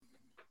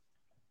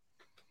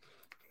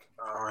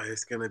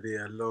It's gonna be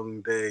a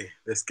long day.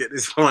 Let's get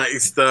this party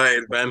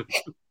started, man.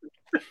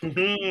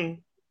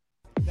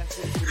 That's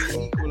it for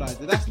the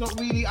equaliser. That's not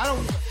really. I'm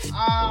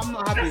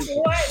not happy. That's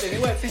alright then.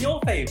 It works in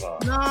your favour.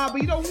 Nah,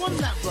 but you don't want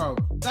that, bro.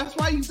 That's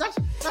why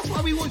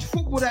we watch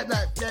football.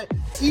 That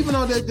even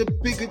though the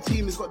bigger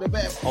team has got the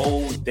better.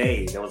 Whole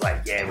day, they was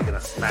like, yeah, we're gonna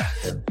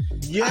smash them.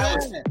 Yeah.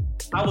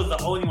 I was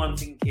the only one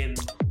thinking,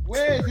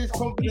 where is this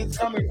confidence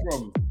coming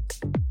from?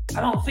 I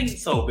don't think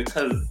so,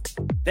 because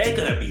they're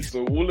gonna be.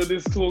 So all of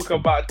this talk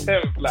about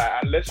 10th, like,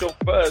 unless you're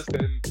first,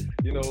 then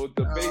you know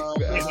the base.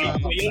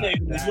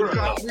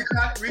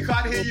 We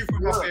can't hear you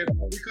from up here.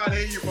 We can't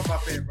hear you from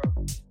up here, bro.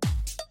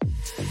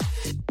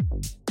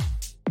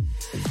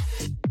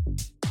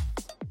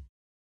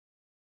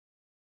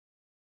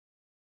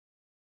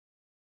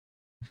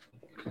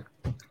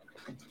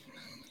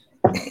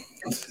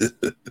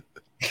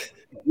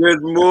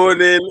 Good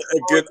morning,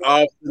 good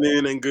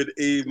afternoon, and good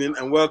evening,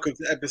 and welcome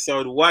to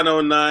episode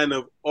 109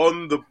 of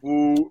On the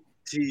Ball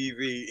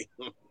TV.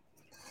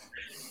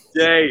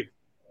 Jay,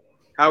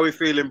 how we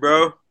feeling,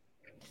 bro?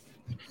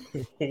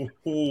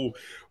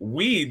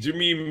 We? Do you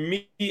mean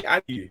me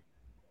and you?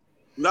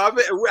 No,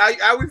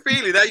 how we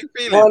feeling? How you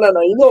feeling? No.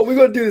 You know what? We're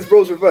gonna do this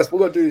roles reverse.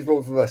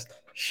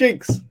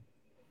 Shigs,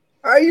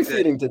 how are you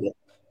feeling today?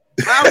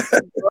 I'm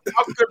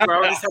good,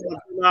 bro.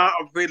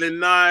 I'm feeling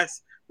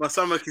nice. My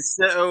stomach is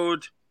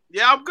settled.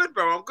 Yeah, I'm good,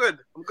 bro. I'm good.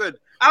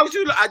 How was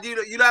you?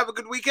 You have a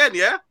good weekend,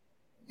 yeah?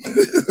 Yeah,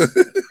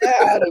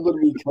 I had a good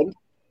weekend.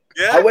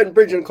 Yeah. I went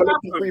bridge and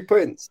collected 3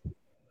 points.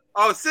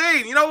 Oh,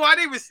 see, you know what? I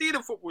didn't even see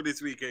the football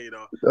this weekend, you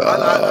know.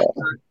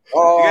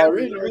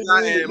 Really?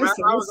 I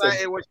was out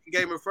here watching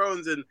Game of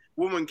Thrones and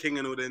Woman King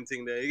and all them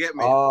thing there. You get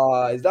me?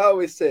 Is that what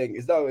we're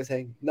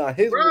saying? Nah,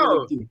 here's what we're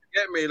gonna do. You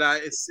get me?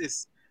 Like,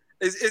 is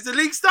the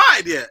league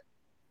started yet?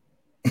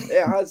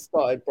 It has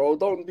started, bro.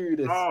 Don't do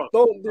this.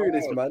 Don't do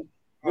this, man.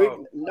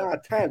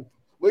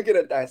 We're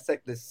gonna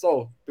dissect this.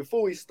 So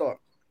before we start,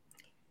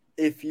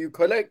 if you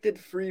collected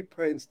 3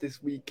 points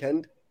this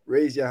weekend,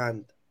 raise your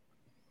hand.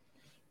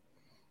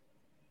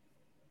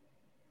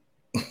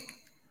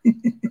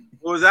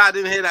 What was that? I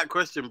didn't hear that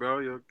question, bro.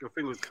 Your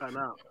thing was cutting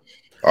out.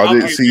 I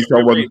didn't see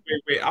someone.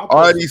 Wait. I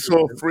only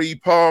saw 3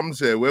 palms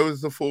here. Where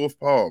was the 4th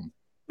palm?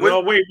 No,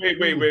 wait.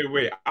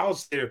 I'll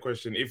say a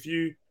question. If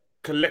you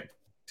collected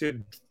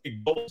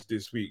 3 goals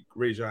this week,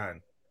 raise your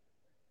hand.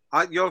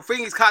 Your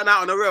thing is cutting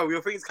out on the real.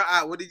 Your thing's cut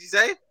out. What did you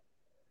say?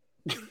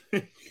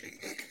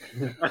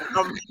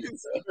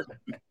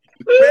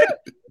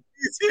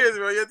 Serious,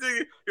 bro.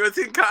 Your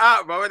thing cut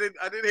out, bro. I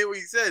didn't hear what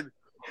you said.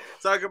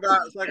 Talk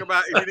about if you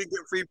didn't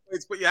get 3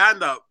 points, put your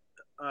hand up.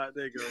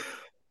 There you go.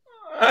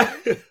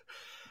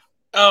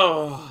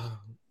 No,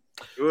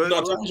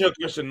 to answer your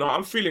question, no,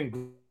 I'm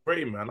feeling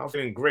great, man. I'm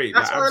feeling great.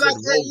 That's all I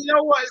say. You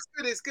know what?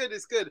 It's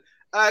good.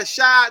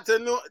 Shout out to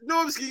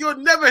Normski. You'll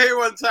never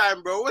hear on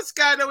time, bro. What's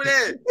going on over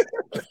there?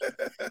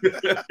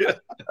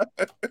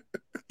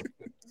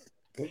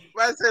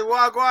 Man said,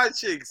 well, go on,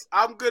 Chigs.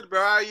 I'm good,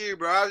 bro. How are you,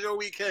 bro? How's your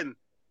weekend?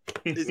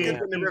 It's good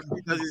when the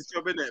referee does his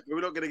job, innit? But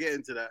we're not gonna get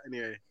into that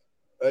anyway.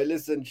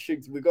 Listen,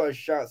 Shigs, we gotta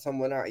shout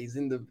someone out. He's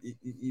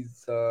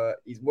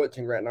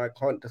watching right now. I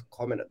can't just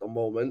comment at the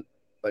moment,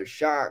 but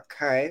shout out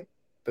Kai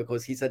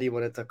because he said he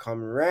wanted to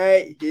come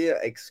right here,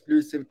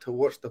 exclusive to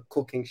watch the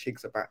cooking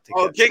Shigs about to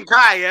get. Oh, King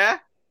Kai, yeah?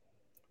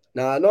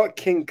 Nah, not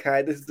King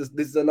Kai. This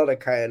is another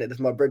Kai, and this is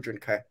my brethren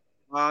Kai.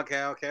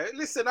 Okay.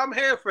 Listen, I'm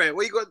here for it.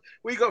 What you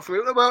got for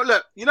it? Well,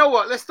 look, you know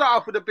what? Let's start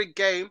off with a big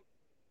game.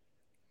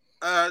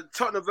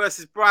 Tottenham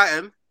versus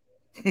Brighton.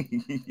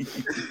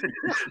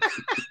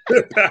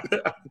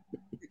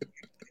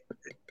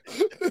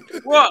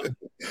 What?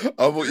 I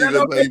thought you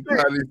were saying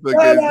Palace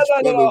against.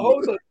 No,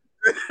 hold on.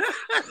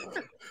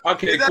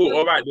 Okay, cool.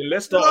 All right, then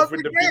let's start off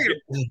with the big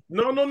game.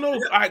 No. All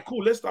right,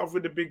 cool. Let's start off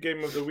with the big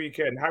game of the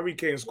weekend. Harry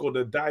Kane scored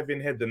a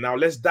diving header. Now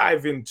let's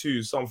dive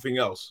into something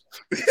else.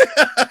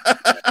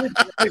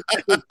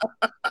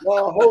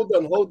 No, hold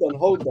on.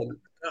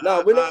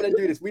 No, we're not gonna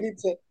do this. We need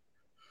to.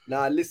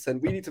 Nah,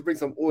 listen. We need to bring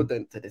some order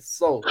into this.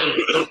 So,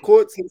 the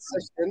court's in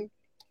session.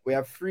 We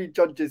have 3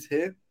 judges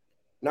here.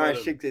 Now,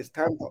 Shigs, it's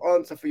time to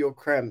answer for your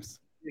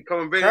crimes.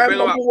 Crime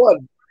number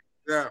 1.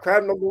 Yeah.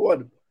 Crime number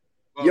 1.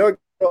 You're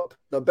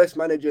the best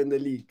manager in the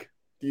league.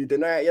 Do you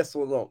deny it, yes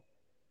or no?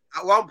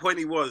 At one point,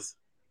 he was.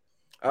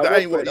 That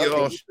ain't what you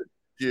asked.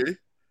 You?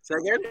 Say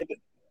again?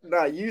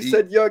 Nah, you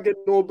said Jurgen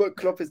Norbert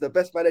Klopp is the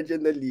best manager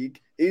in the league.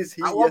 Is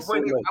he? At one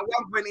point,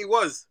 he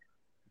was.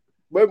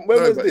 When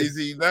was this? Is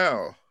he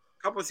now?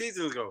 A couple of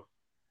seasons ago.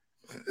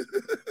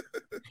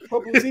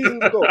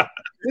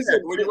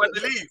 Listen, when he won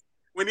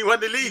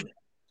the league,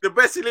 the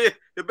best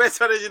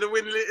manager to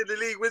win in the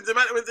league wins the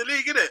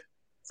league, isn't it?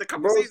 It's a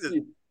couple of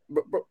seasons.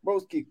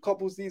 Broski,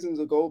 couple seasons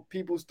ago,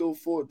 people still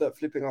thought that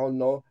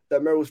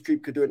that Meryl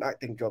Streep could do an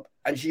acting job,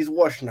 and she's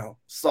washed now.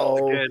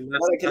 So I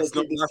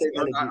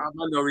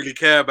don't really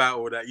care about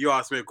all that. You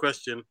asked me a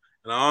question,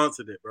 and I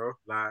answered it, bro.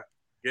 Like,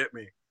 get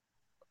me?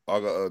 I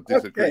got to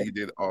disagree. Okay. You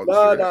did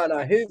answer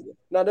it.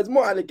 No. There's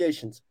more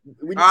allegations.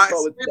 We need to All right,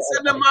 start with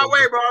send them my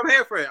way, bro. I'm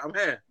here for it. I'm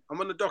here. I'm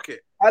on the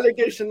docket.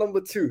 allegation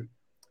number 2.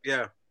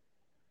 Yeah.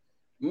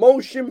 Mo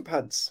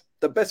Shimpads,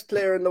 the best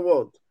player in the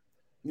world.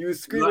 You were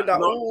screaming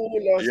that all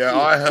last Yeah,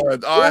 year. I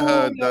heard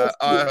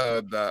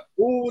that.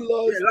 All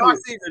last year.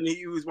 Last season,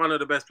 he was one of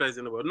the best players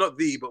in the world. Not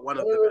the, but one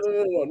of the best.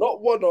 No.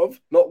 Not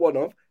one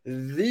of.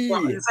 The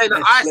Well, you say that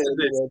best I player said in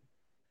the this. world.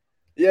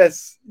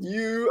 Yes,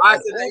 you. I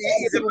said that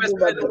he's the best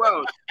player in the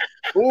world.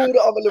 All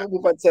the other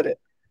Liverpool fans said it.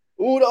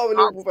 So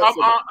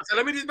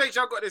let me just make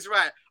sure I got this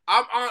right.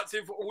 I'm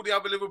answering for all the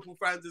other Liverpool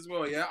fans as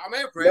well, yeah? I'm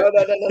here for it. No.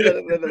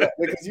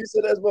 Because you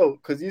said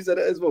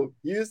it as well.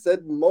 You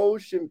said Mo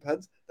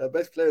Shimpads, the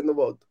best player in the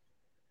world.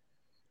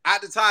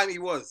 At the time, he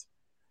was.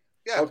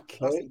 Yeah.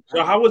 Okay.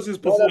 So how was his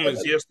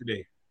performance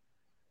yesterday?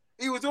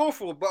 He was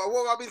awful, but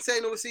what have I been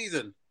saying all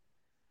season?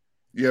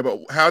 Yeah, but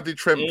how did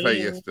Trent play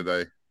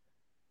yesterday?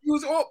 He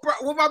was all, bro,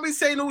 what have I been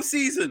saying all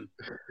season?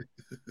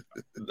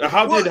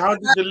 How did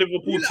the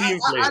Liverpool team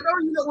play? I know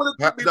you don't want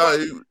to put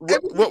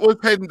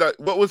me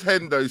What was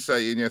Hendo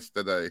saying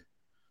yesterday?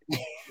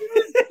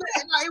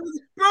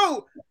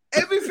 Bro,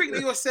 everything that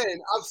you're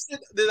saying, I've said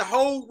the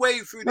whole way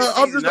through the season.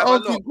 I'm just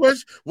asking a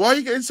question. Why are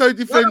you getting so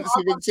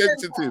defensive and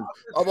sensitive?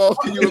 I'm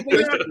asking you a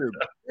question.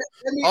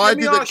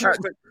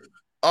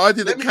 I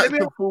didn't catch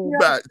the full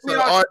back, so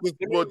I just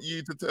want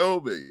you to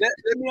tell me.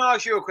 Let me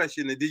ask you a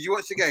question. Did you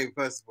watch the game,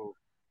 first of all?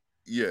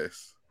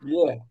 Yes.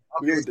 Yeah.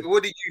 Okay, so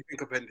what did you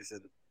think of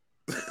Henderson?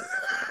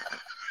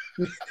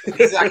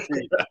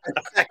 Exactly.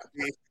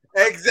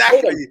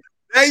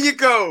 There you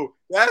go.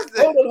 That's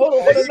the, Hold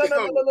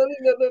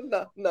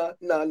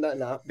on.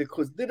 No.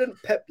 Because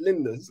didn't Pep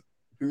Linders,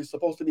 who's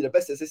supposed to be the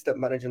best assistant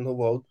manager in the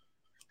world,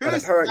 No. We're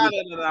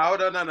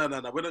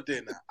not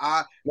doing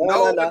that.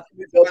 No. The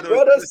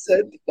brother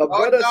said. No.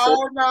 I'm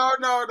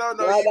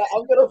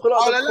gonna pull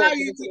out. I'll allow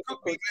you to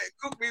cook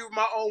me with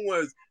my own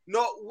words.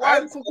 Not one.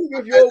 I'm cooking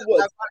with your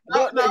words.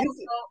 Not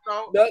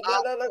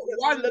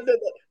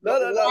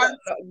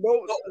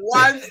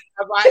once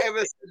have I ever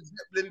said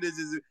Pep Linders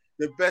is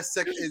the best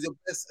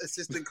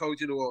assistant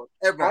coach in the world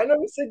ever. I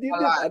never said you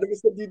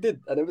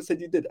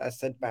did. I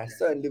said by a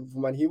certain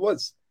Liverpool man he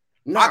was.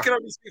 I can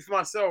only speak for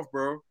myself,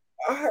 bro.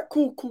 All right,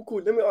 cool.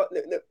 Let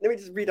me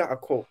just read out a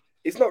quote.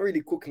 It's not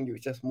really cooking you.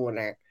 It's just more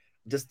like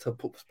just to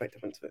put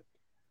perspective into it.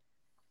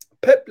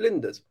 Pep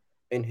Linders,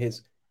 in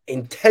his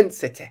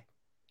intensity,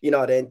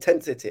 the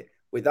intensity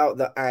without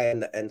the I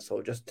and the N,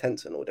 so just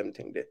tense and all them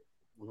things there.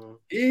 Mm-hmm.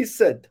 He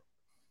said,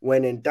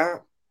 when in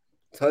doubt,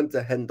 turn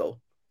to Hendo.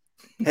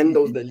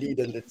 Hendo's the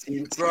leader in the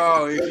team.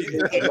 Bro, when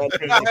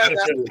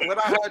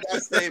I heard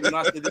that statement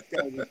after this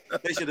game,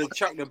 they should have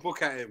chucked the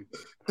book at him.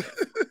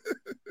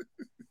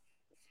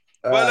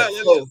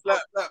 Look.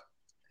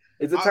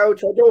 Is the title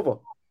charge over?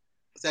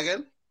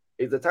 Second?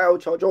 Is the title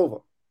charge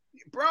over?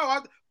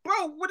 Bro,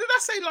 what did I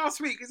say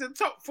last week? It's a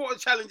top 4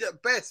 challenge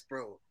at best,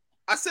 bro.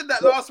 I said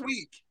that last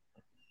week.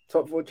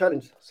 Top 4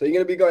 challenge. So you're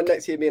going to be going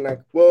next year being like,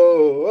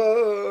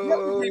 whoa.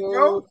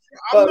 Bro.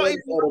 I'm not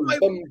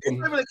even, it's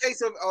never a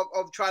case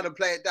of trying to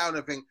play it down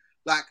and think.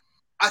 Like,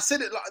 I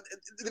said it, like,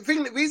 the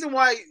reason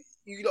why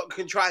you lot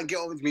can try and get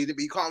on with me, but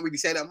you can't really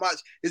say that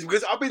much, is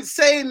because I've been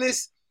saying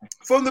this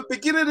from the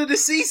beginning of the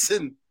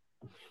season.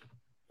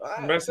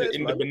 That's it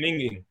in the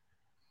beginning.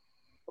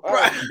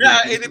 Right.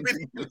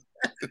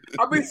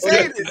 I've been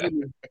saying this.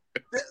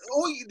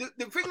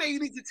 The thing that you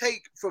need to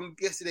take from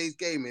yesterday's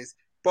game is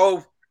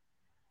both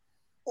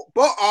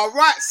our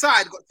right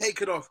side got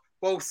taken off.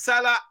 Both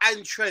Salah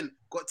and Trent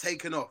got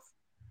taken off.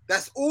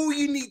 That's all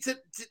you need to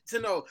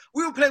know.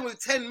 We were playing with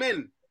 10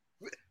 men.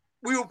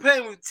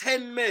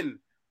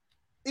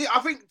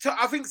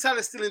 I think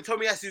Salah's still in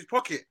Tomiyasu's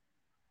pocket.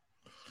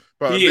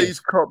 But at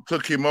least Klopp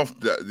took him off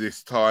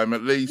this time.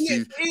 At least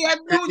he had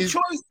no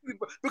choice.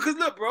 Because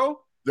look,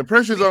 bro. The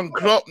pressure's on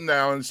Klopp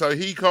now, and so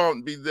he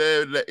can't be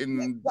there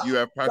letting you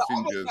have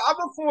passengers. The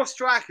other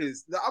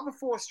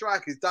four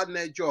strikers done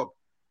their job.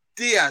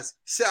 Diaz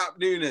set up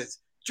Nunes.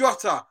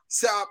 Jota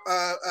set up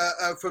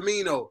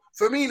Firmino.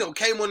 Firmino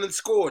came on and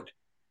scored.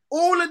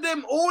 All of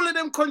them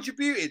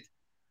contributed,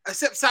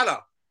 except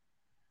Salah.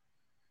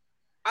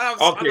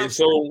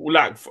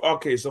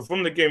 So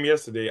from the game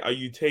yesterday, are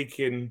you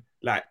taking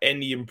like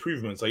any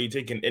improvements? Are you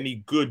taking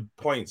any good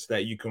points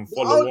that you can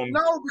follow on?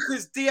 No,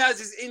 because Diaz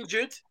is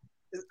injured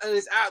and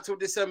is out till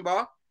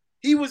December.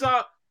 He was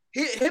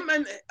him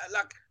and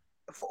like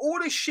for all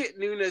the shit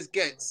Nunes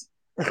gets,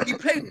 he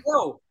played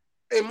well.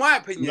 In my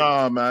opinion.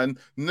 Nah, man.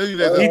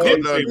 Nunes has got to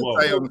learn to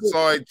stay on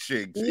side,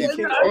 Chigs.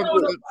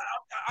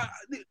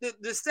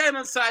 The staying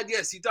on side,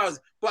 yes, he does.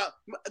 But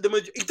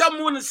he done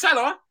more than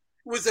Salah.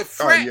 Was a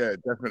threat. Oh, yeah,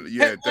 definitely.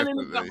 Yeah,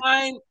 definitely.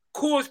 Behind,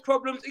 caused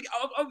problems.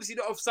 Obviously,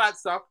 the offside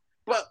stuff.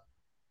 But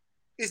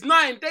it's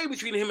night and day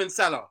between him and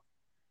Salah.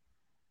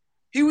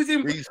 He was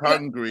in. He's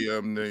hungry,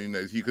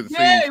 Nunes. You can see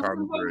he's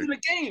hungry. In the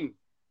game.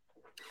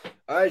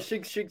 All right,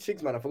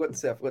 Shigs, man. I forgot to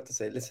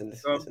say. Listen.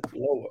 You know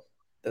what?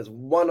 There's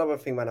one other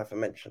thing, man, I have to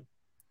mention.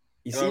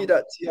 You see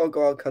that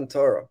Thiago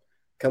Alcantara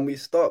Can we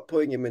start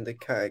putting him in the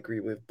category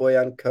with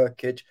Boyan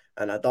Kirkic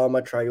and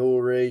Adama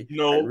Traore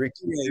No. and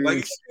Ricky Like,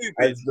 Hughes you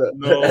as stupid. the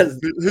No.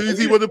 Who does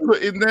he want to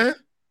put in there?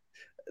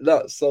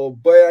 no? So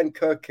Boyan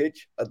Kirkic,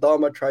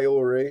 Adama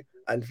Traore,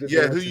 and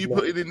Yeah, who you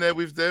putting in there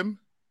with them?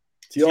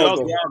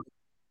 Thiago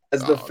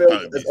as the Oh, failed.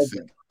 don't be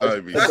silly.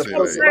 Don't be That's what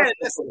I'm silly. saying.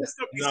 Let's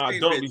not be Nah,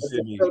 stupid. don't be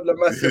silly.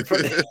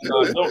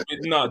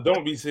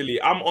 Don't be silly.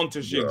 I'm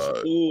onto Shigs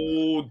Right.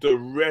 all the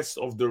rest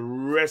of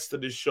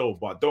the show,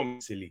 but don't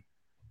be silly.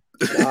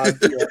 No, I'm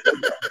kidding.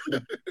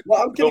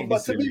 Don't be But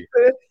silly.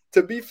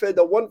 to be fair,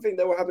 the one thing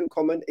they will have in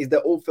common is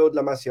they're all failed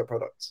La Masia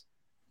products.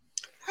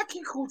 How can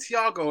you call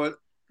Thiago,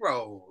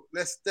 bro?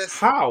 That's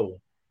How?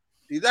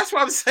 that's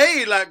what I'm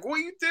saying. Like, what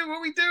are you doing? What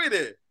are we doing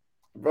here?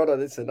 Brother,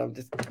 listen,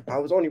 I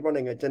was only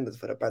running agendas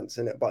for the bants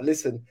in it, but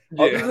listen,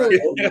 I'll be Yeah. real,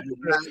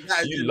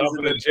 You love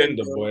an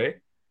agenda,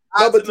 boy.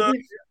 No, but to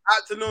be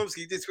Out to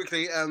Normski, just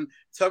quickly,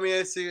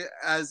 Tomiyasu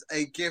as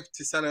a gift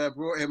to Salah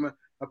brought him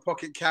a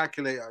pocket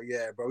calculator.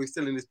 Yeah, bro, he's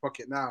still in his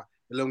pocket now,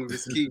 along with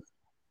his key.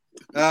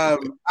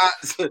 Out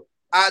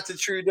to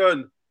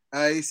Trudon,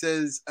 he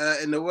says,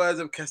 in the words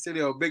of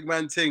Castillo, big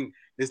man ting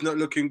is not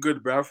looking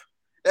good, bruv.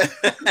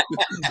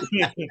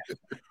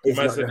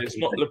 It's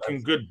not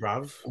looking good,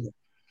 bruv.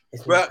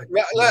 But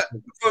look,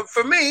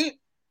 for me,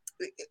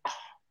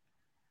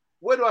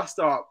 where do I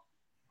start?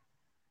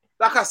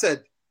 Like I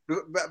said,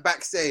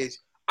 backstage,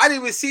 I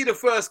didn't even see the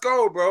first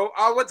goal, bro.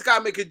 I went to go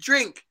and make a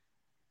drink.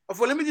 I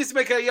thought, let me just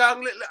make a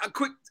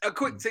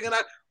quick thing. And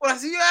I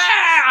said,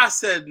 yeah. I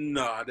said,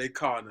 no, they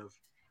can't have.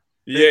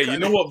 Yeah, you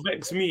know what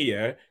vexed me,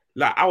 yeah?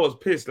 Like, I was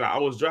pissed. Like, I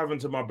was driving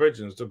to my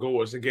brethren's to go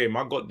watch the game.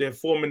 I got there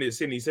 4 minutes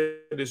in. He said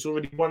it's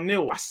already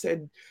 1-0. I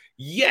said,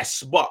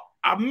 yes, but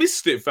I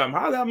missed it, fam.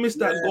 How did I miss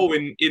that goal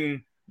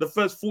in the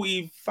first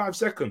 45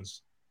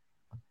 seconds?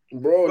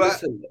 Bro,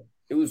 listen,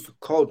 it was a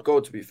cold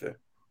goal, to be fair.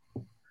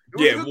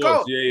 It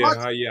was.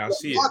 Yeah, I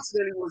see it.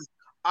 Martinelli was.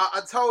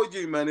 I told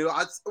you, man.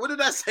 What did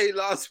I say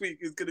last week?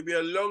 It's going to be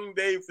a long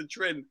day for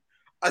Trent.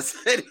 I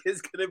said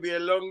it's going to be a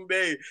long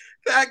day.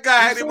 That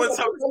guy had him on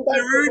top of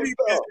the Rooney.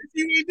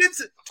 He did.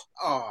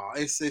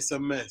 It's a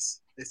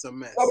mess. It's a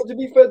mess. No, but to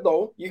be fair,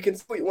 though, you can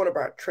say what you want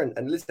about Trent.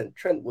 And listen,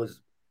 Trent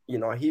was,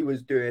 he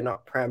was doing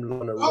up Prem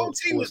Lorna whole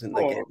team was in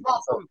the game.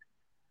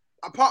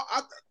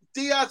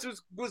 Diaz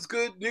was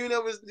good.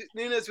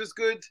 Nunes was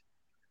good.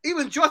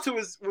 Even Jota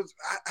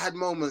had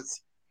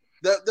moments.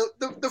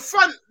 The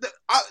front.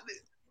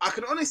 I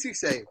can honestly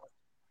say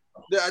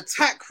the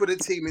attack for the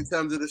team in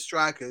terms of the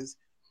strikers,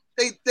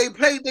 they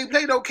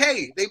played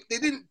okay. They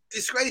didn't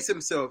disgrace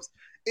themselves.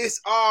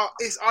 It's our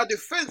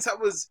defense that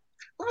was.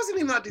 It wasn't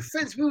even our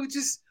defense. We were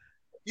just.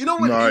 You know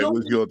what? No, it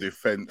was your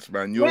defense,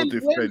 man. Your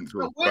defense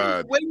was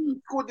bad. When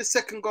you scored the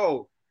second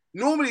goal,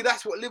 normally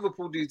that's what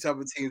Liverpool do to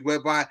other teams,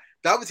 whereby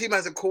the other team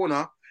has a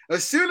corner.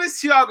 As soon as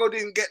Thiago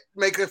didn't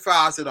make a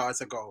foul, I said,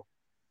 it's a goal.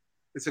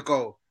 It's a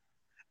goal.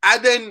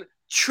 And then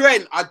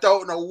Trent, I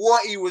don't know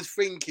what he was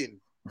thinking.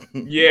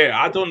 Yeah,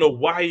 I don't know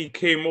why he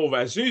came over.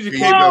 As soon as he He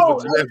came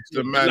over, left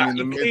the man in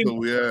the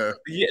middle, yeah.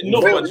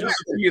 But the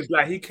thing is,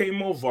 like, he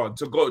came over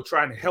to go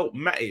try and help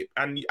Matip,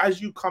 and as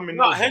you coming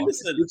over,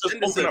 Henderson, you just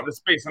open up the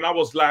space, and I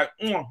was like,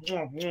 Bro,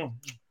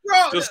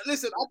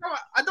 listen,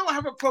 I don't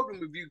have a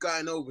problem with you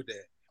going over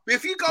there, but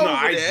if you go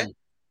over there,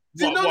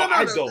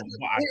 I don't.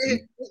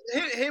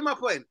 Hear my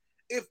point.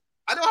 If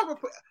I don't have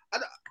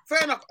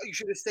fair enough, you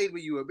should have stayed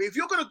where you were. But if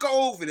you're gonna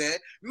go over there,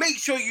 make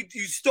sure you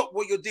stop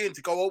what you're doing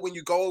to go when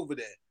you go over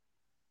there.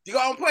 Do you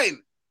got my point?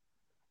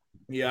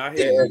 Yeah, I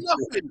hear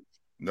nothing.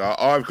 No,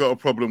 I've got a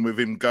problem with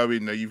him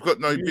going there. You've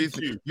got no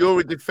business. You're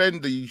a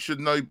defender. You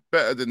should know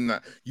better than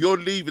that. You're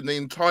leaving the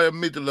entire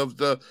middle of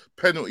the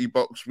penalty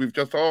box with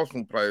just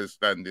Arsenal players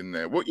standing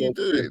there. What are you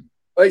doing?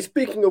 Hey,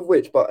 speaking of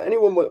which, but man, I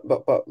want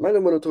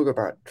to talk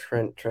about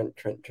Trent.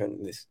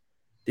 This.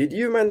 Did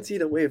you, man, see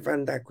the way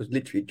Van Dijk was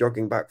literally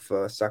jogging back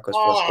for Saka's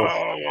first goal?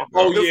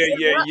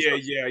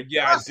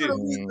 Yeah, I did.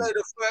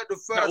 The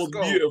first that was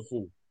goal.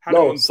 Beautiful.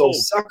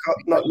 Saka,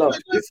 not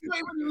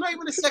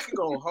even the second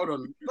goal. Hold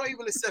on, not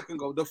even the second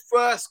goal. The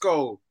first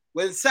goal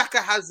when Saka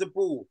has the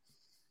ball.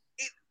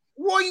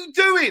 What are you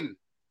doing?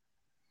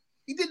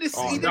 He did this.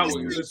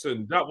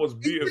 That was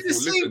beautiful.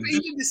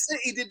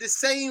 He did the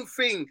same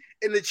thing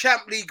in the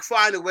Champions League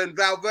final when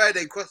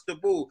Valverde crossed the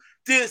ball,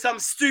 doing some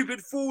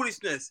stupid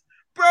foolishness.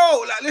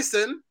 Bro, like,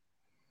 listen,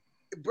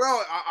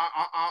 bro.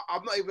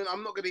 I'm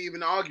not gonna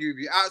even argue with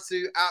you.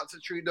 Out to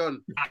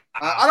Trudon.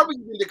 I don't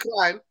think he can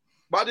decline,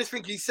 but I just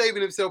think he's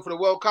saving himself for the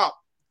World Cup.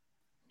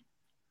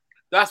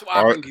 That's what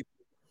I think.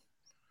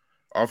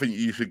 I think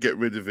you should get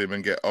rid of him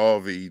and get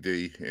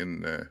RVD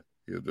in there.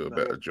 He'll do a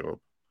better job.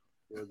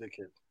 You're a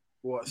dickhead.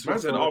 What? Man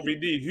said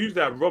RVD. Who's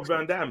that? Rob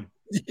Van Dam.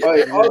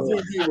 Hey,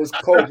 RVD was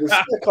cold.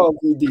 Respect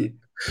RVD.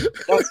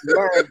 That's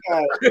my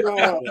guy.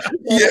 Wow.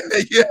 Yeah.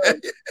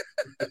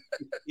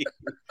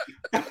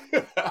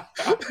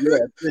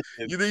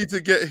 You need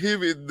to get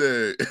him in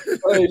there.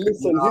 Hey,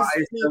 listen,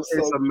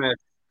 it's a mess.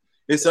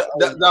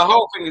 The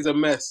whole thing is a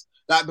mess.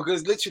 Like,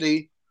 because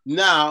literally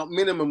now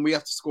minimum we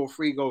have to score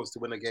 3 goals to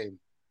win a game.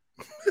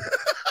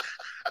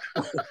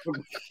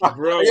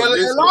 Bro, You're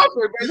listen. laughing,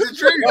 but it's the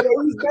truth. No, no,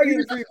 he's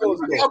banging 3 goals,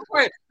 To bro. get a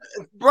point.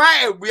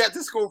 Brighton, we had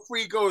to score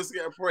 3 goals to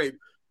get a point.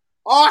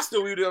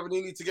 Arsenal, we would have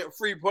need to get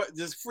 3 points,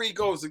 just 3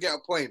 goals to get a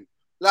point.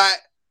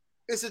 Like,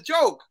 it's a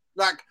joke.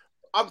 Like,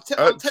 I'm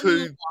telling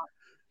you.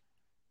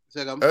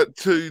 At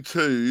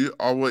 2-2,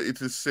 I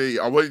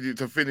wanted it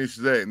to finish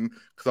then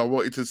because I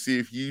wanted to see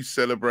if you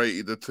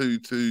celebrated a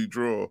 2-2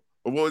 draw.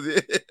 Or what was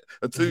it?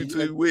 A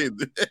 2-2 win.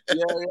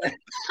 Yeah.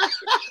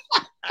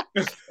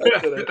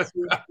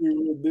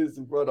 This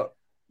brother.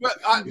 But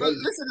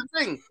listen, the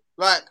thing,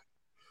 like,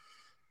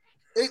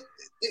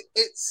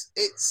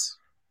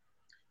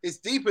 it's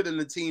deeper than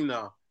the team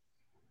now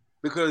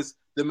because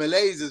the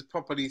malaise is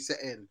properly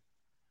set in.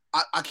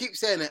 I keep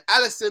saying it.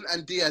 Alisson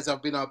and Diaz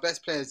have been our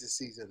best players this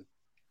season.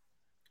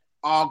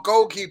 Our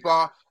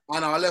goalkeeper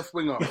and our left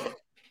winger.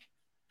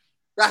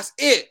 That's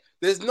it.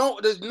 There's no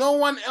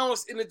one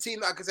else in the team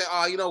that I can say,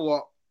 you know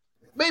what?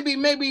 Maybe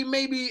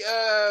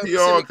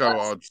Thiago,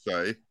 I'd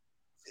say.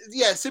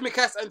 Yeah,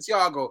 Tsimikas and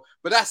Thiago,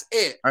 but that's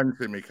it. And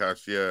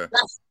Tsimikas, yeah.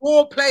 That's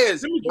 4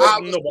 players.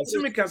 But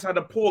Tsimikas had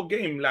a poor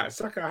game. Like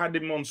Saka had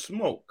him on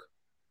smoke.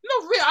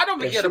 No, really, I don't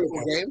think he had a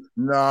poor game.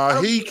 Nah,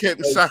 he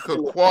kept Saka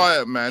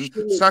quiet, man.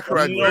 Saka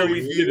had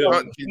very few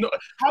touches. No,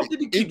 how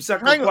did he keep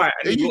Saka Hang on, quiet?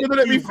 are you going to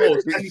let me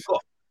finish?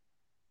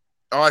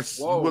 I was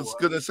Whoa.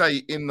 going to say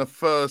in the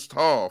first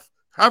half.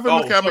 Have a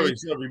look how many.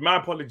 Sorry, my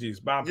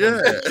apologies.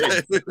 Yeah.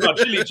 No,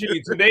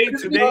 Chili. Today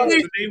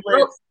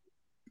we're.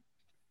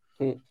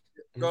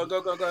 Go.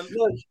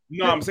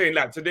 No, I'm saying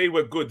like today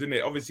we're good, isn't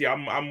it? Obviously,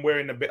 I'm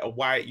wearing a bit of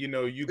white. You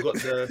know, you got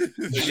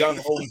the young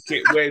home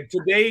kit. Where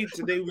today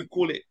we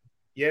call it.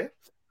 Yeah.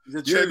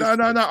 Yeah,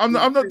 no. I'm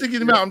not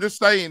digging him out. I'm just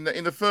saying that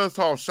in the first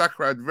half,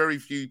 Saka had very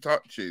few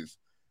touches.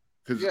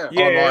 But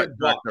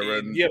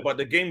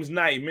the game's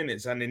 90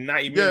 minutes, and in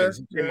 90 minutes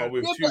he came up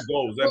with 2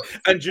 goals.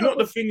 And do you know what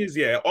the thing is?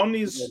 Yeah,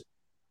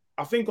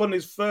 I think on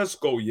his first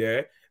goal,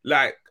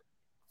 like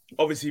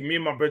obviously me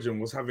and my brethren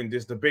was having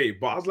this debate,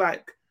 but I was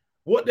like,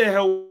 what the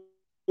hell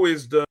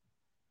is the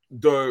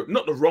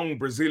not the wrong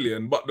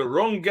Brazilian, but the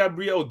wrong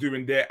Gabriel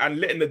doing there and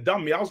letting the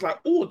dummy? I was like,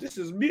 oh, this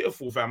is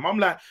beautiful, fam. I'm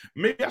like,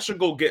 maybe I should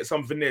go get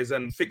some veneers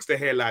and fix the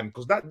hairline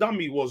because that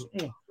dummy was.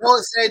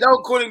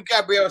 Don't call him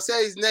Gabriel.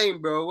 Say his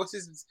name, bro. What's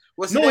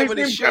the name of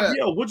his shirt?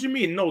 Gabriel. What do you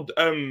mean? No,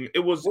 it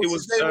was.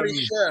 What's the name of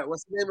his shirt?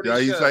 What's the name of his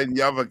shirt? Yeah, he's saying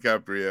the other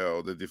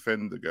Gabriel, the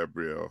defender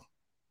Gabriel.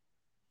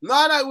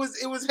 No, it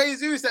was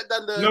Jesus that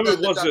done the. No, it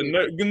wasn't.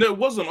 No, it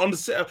wasn't on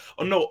the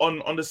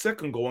on the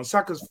second goal, on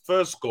Saka's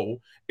first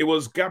goal. It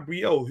was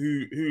Gabriel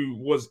who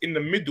was in the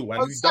middle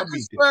and on who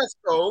Saka's dummied first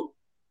goal.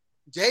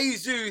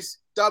 Jesus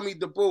dummied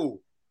the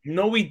ball.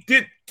 No, he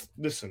did.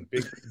 Listen,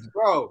 big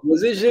bro.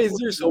 Was it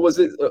Jesus or was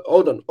it?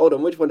 Hold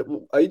on. Which one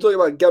are you talking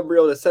about?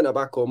 Gabriel, the centre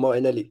back, or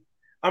Martinelli?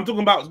 I'm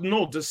talking about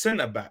the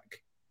centre back.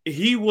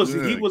 He was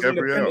in the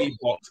penalty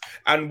box,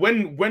 and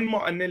when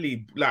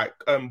Martinelli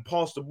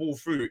passed the ball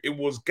through, it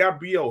was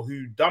Gabriel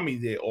who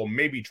dummied it, or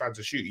maybe tried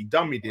to shoot. He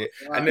dummied it,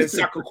 and then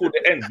Saka called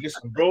the end.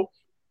 Listen, bro.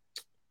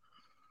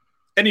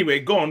 Anyway,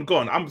 go on.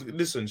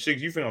 Listen,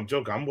 Shigs, you think I'm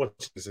joking? I'm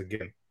watching this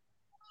again.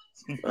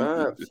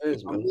 I'm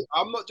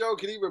not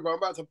joking either, but I'm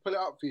about to pull it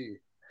up for you.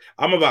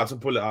 I'm about to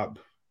pull it up.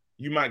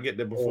 You might get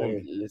there before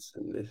me.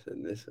 Listen.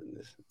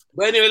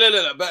 But anyway,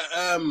 look. But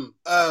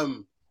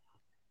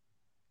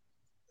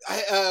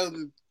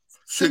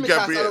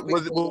Gabriel,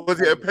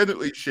 was it a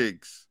penalty,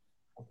 Shigs?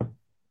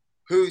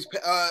 Who's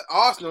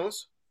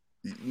Arsenal's?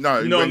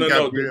 No.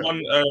 The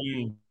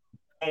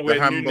one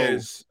where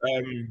Nunes.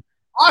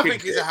 I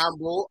think it's a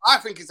handball.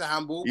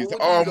 His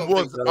arm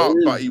was up,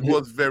 but he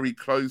was very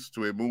close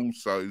to him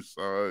also.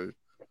 So,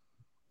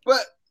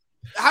 but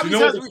how many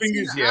times have we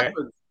seen that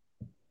happen?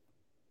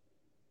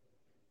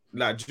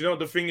 Like, do you know what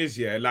the thing is?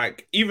 Yeah,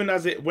 like even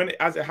as it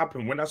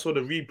happened, when I saw the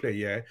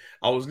replay,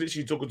 I was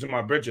literally talking to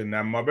my brethren,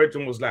 and my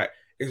brethren was like,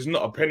 "It's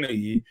not a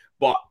penalty."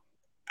 But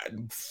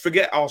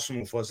forget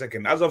Arsenal for a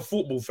second. As a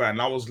football fan,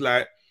 I was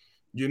like,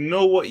 you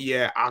know what?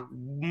 Yeah, I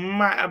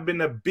might have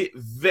been a bit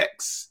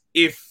vexed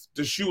if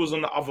the shoe was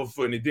on the other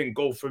foot and it didn't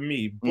go for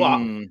me. But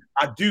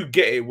I do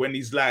get it when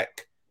he's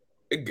like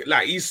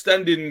he's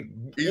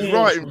standing. He's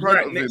right in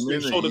front of him,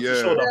 shoulder to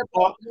shoulder.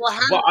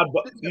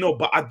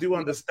 But I do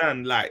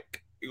understand,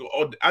 like,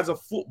 as a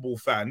football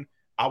fan,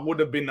 I would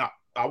have been a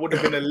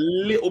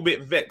little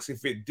bit vexed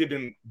if it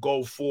didn't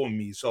go for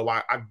me. So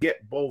I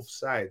get both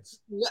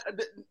sides.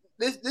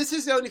 This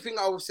is the only thing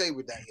I will say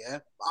with that. Yeah,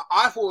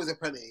 I thought it was a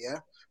penalty. Yeah,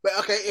 but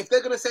okay, if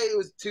they're gonna say it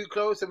was too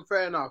close, then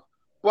fair enough.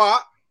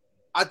 But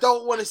I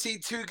don't want to see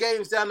 2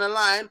 games down the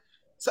line.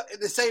 So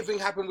the same thing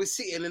happened with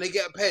City, and then they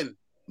get a pen.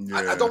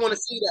 Yeah. I don't want to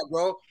see that,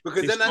 bro,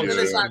 because then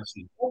it's like,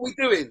 what are we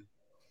doing?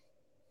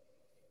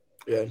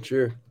 Yeah,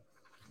 true.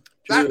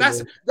 That's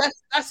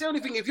the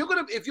only thing. If you're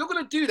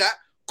gonna do that,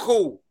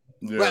 cool.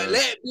 Yeah. But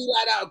let it be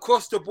like that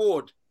across the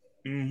board.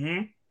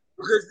 Mm-hmm.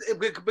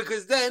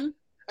 Because then,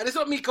 and it's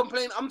not me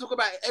complaining. I'm talking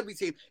about every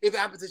team. If it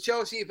happens to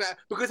Chelsea,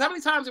 because how many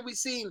times have we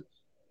seen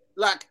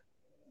like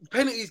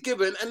penalties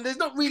given, and there's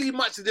not really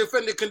much the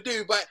defender can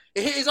do, but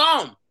it hit his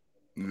arm.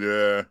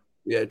 Yeah.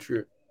 Yeah,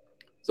 true.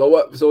 So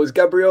what? So is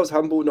Gabriel's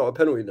handball not a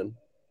penalty then?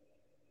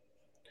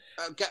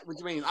 What do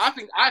you mean? I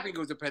think it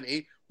was a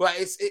penalty, but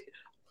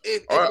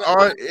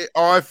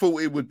I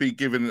thought it would be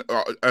given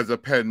as a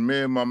pen.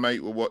 Me and my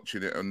mate were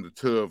watching it, and the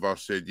two of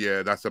us said,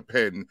 "Yeah, that's a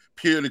pen,"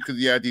 purely because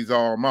he had his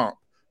arm up.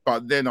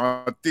 But then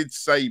I did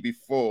say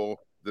before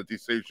the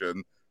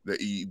decision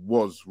that he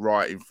was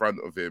right in front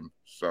of him.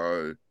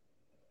 So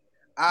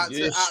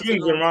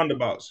swings and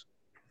roundabouts.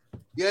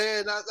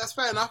 Yeah, that's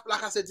fair enough.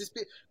 Like I said,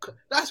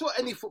 that's what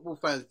any football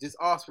fans just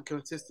ask for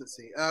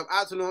consistency.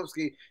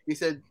 Antonovsky, he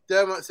said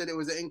Dermot said it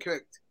was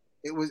incorrect.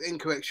 It was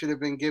incorrect. Should have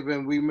been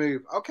given. We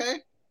move.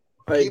 Okay.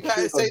 Hey,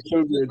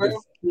 kill me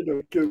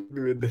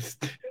with this.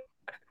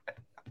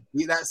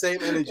 Need that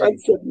same energy.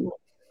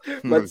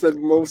 Man said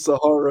Mo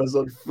Sahara's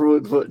on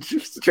fraud, but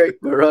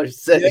straight Mirage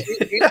said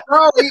it.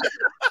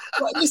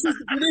 But this is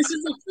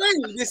the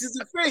thing. This is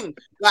the thing.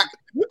 Like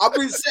I've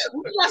been saying,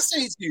 what did I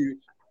say to you?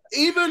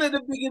 Even at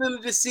the beginning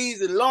of the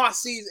season,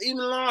 last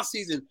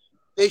season,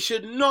 they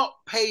should not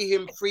pay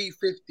him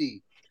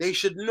 $350. They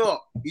should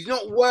not. He's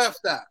not worth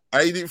that.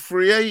 Ain't it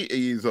 380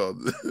 he's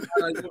on?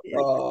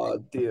 Oh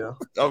dear.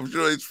 I'm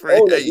sure it's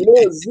 380.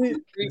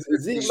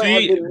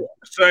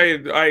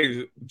 Sorry,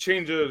 I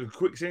change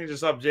the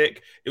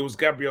subject. It was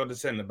Gabriel the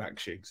centre back,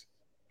 Shigs.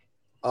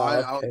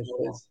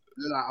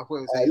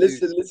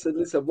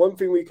 Listen. One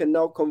thing we can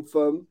now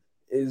confirm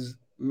is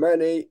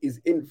Mane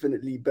is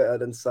infinitely better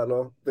than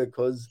Salah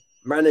because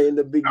Mane in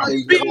the big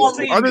game.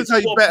 I didn't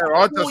say better.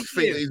 I just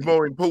think he's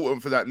more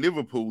important for that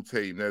Liverpool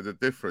team. There's a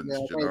difference.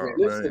 Do you know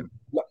what I mean?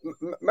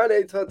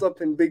 Mane turns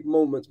up in big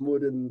moments more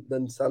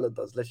than Salah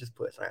does. Let's just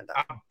put it like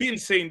that. I've been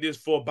saying this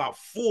for about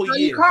 4 years.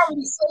 You can't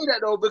really say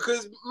that though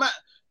because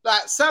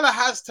Salah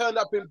has turned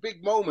up in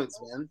big moments,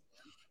 man.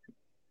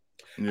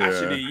 Yeah.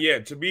 Actually, yeah.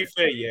 To be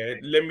fair, yeah.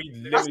 Let me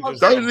just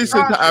don't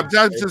listen to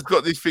Abdal's just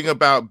got this thing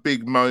about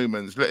big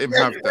moments. Let him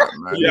have that,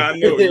 man. Yeah, I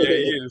know. Yeah,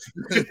 he is.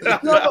 No,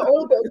 but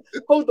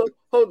hold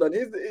on.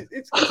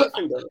 It's the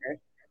thing, though, okay?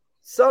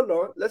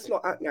 Salah, let's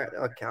not act like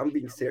okay. I'm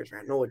being serious,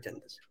 right? No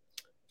agendas.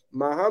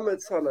 Mohamed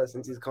Salah,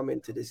 since he's come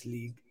into this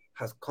league,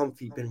 has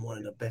comfy been one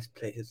of the best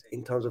players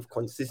in terms of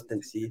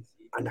consistency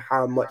and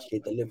how much he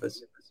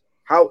delivers.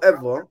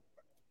 However,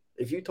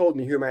 if you told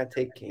me who am I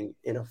taking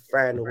in a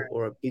final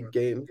or a big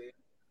game,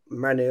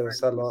 Mane or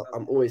Salah,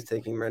 I'm always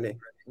taking Mane.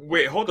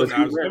 Wait, hold on,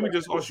 Abs. Let me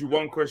just ask you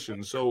one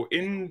question. So,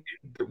 in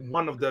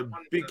one of the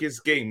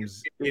biggest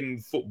games in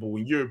football,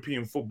 in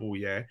European football,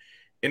 yeah,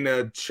 in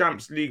the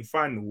Champions League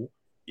final,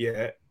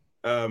 yeah,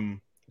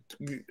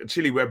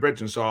 Chile were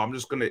brethren, so I'm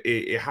just gonna.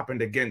 It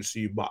happened against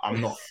you, but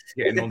I'm not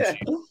getting on to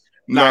you.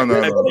 No.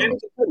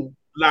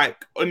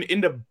 Like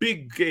in the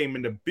big game,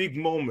 in the big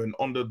moment,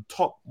 on the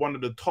top, one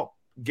of the top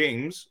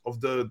games of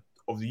the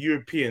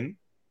European,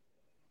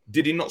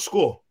 did he not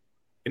score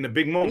in the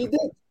big moment? He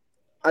did,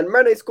 and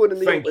Mane scored in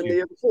the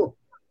year before.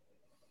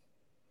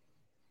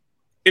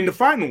 In the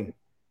final.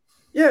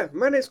 Yeah,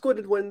 Mane scored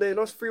it when they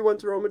lost 3-1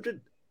 to Real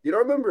Madrid. You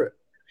don't remember it?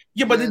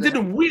 Yeah, but they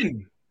didn't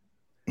win.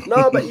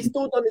 No, but he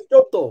still done his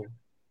job though.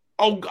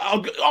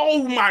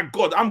 Oh my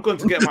God! I'm going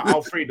to get my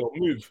Alfredo.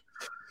 Move.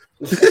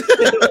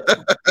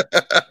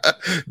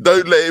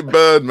 Don't let it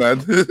burn, man.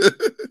 No,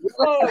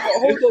 but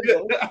hold on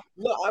though.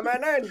 No, I'm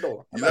an end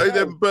though. You know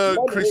them burnt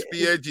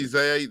crispy edges,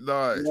 they ain't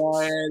nice.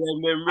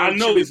 I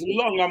know it's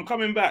long. I'm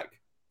coming back.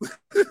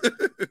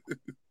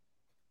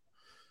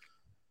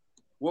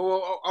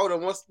 Well, hold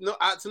on.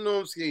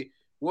 Antonovsky?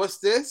 What's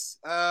this?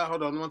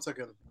 Hold on 1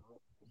 second.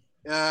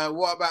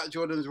 What about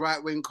Jordan's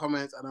right wing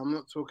comments? And I'm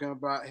not talking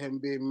about him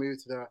being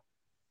moved to the.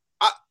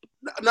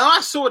 Now I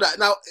saw that.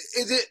 Now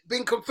is it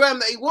been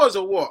confirmed that he was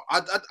or what?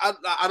 I'm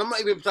not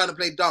even trying to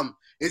play dumb.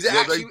 Is it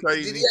what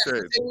actually? Did he say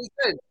what he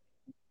said?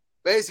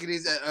 Basically,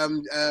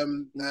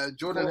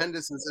 Jordan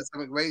Henderson said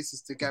something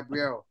racist to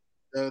Gabriel,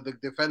 the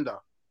defender.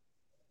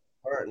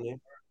 Apparently.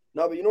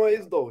 No, but you know what it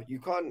is though? You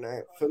can't,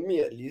 for me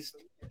at least,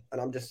 and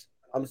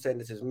I'm saying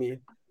this is me.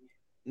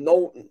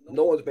 No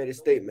one's made a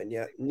statement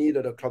yet. Neither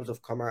of the clubs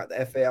have come out.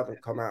 The FA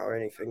haven't come out or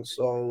anything.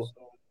 So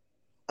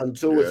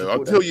until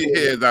you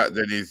hear that,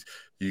 then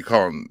you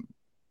can't.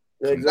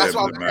 Yeah, exactly. That's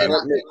what I'm saying.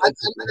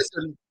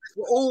 Listen,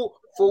 for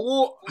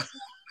all.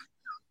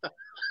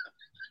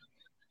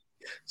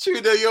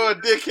 Tudor, you're a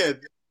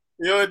dickhead.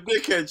 You're a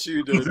dickhead,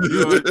 Tudor.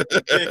 You're a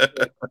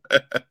dickhead.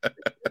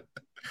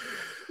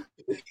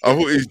 I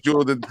thought it's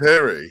Jordan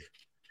Terry.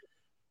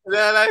 No,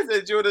 I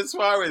said Jordan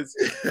Suarez.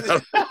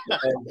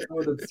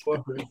 Jordan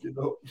Suarez, you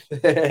know.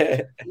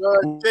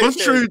 What's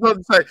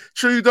Trudon say?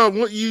 Trudon,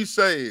 what are you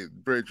saying,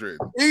 brethren?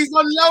 He's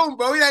on loan,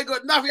 bro. He ain't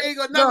got nothing. He ain't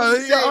got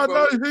nothing to say, I bro.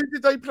 know. Who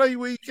did they play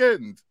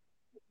weekend?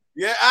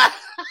 Yeah.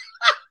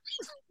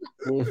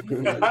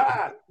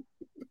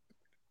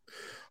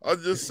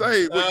 I'm just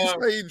saying. What you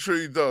saying,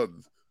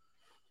 Trudon?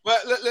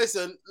 But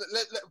listen,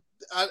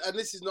 and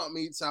this is not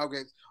me,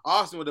 Southgate.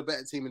 Arsenal were the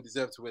better team and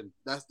deserve to win.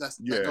 That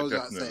goes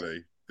without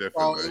saying.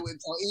 Definitely.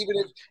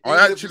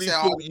 I actually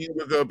thought you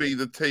were going to be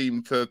the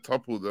team to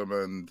topple them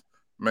and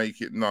make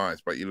it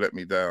nice, but you let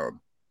me down.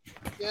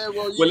 Yeah,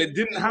 well, Well, it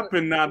didn't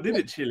happen now, did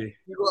it, Chile?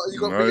 You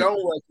got to No. put your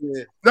own work in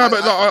it. No,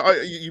 but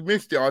you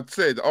missed it. I'd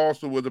said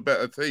Arsenal were the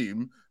better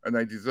team and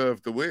they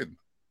deserved the win.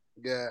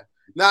 Yeah.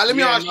 Now let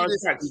me ask you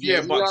this.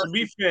 Yeah, but to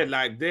be fair,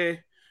 like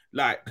they're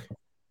like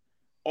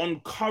on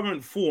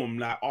current form,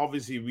 like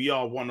obviously we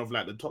are one of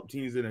like the top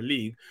teams in the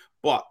league.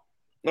 But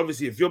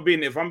obviously,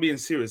 if I'm being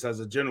serious as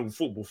a general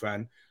football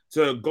fan,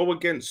 to go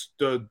against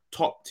the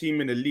top team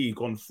in the league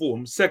on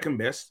form, second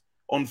best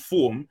on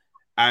form,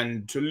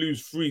 and to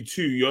lose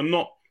 3-2, you're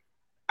not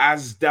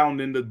as down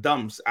in the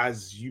dumps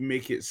as you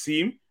make it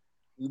seem.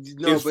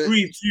 No, it's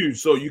 3-2,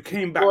 so you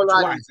came back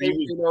twice.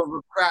 Taking over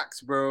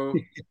cracks, bro.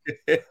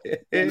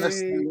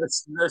 let's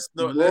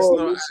not.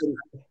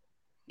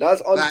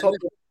 That's on like, top of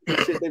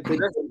the shit they've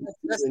been.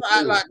 Let's not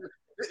act like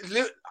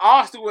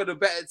Arsenal were the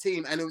better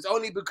team, and it was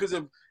only because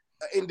of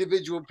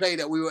individual play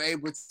that we were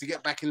able to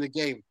get back in the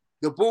game.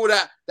 The ball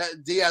that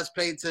Diaz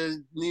played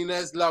to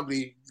Nunez,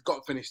 lovely,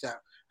 got finished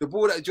out. The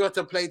ball that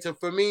Jota played to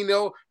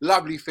Firmino,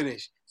 lovely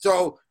finish.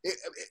 So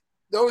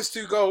those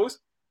 2 goals.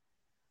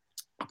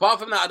 Apart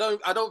from that,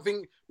 I don't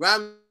think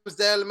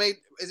Ramsdale made.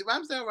 Is it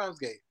Ramsdale or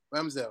Ramsgate?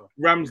 Ramsdale.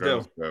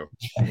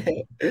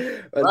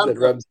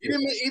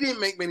 He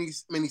didn't make many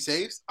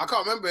saves. I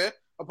can't remember it,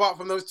 apart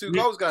from those 2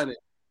 goals going in.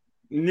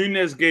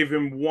 Nunez gave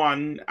him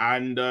 1,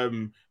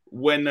 and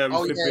when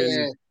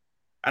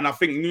and I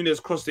think Nunez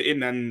crossed it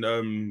in,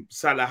 and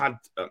Salah had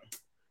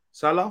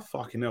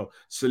fucking hell,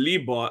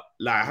 Saliba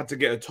like had to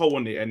get a toe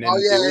on it, and then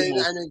and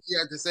then he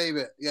had to save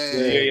it. Yeah,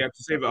 he had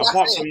to save it.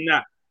 Apart from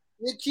that.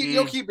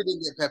 Your keeper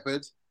didn't get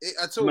peppered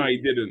at all. No, he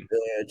didn't.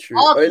 Yeah, true.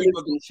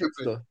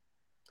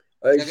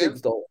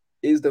 Shiggs, though,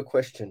 here's the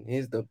question.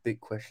 Here's the big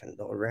question,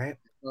 though, right?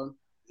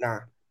 Nah.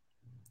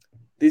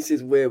 This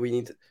is where we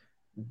need to...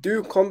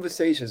 Do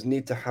conversations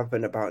need to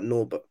happen about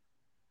Norbert?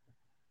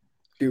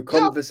 Do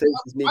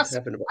conversations need to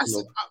happen about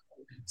Norbert?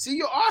 See,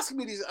 you're asking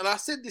me this, and I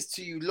said this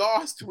to you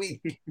last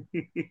week.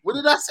 What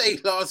did I say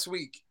last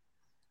week?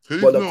 I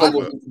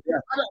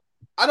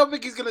don't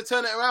think he's going to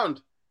turn it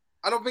around.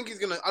 I don't think he's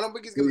gonna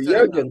turn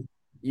Jurgen.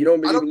 You don't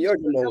believe in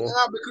Jurgen no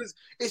more? Because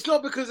it's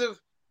not because of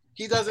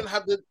he doesn't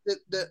have the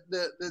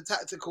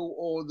tactical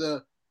or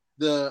the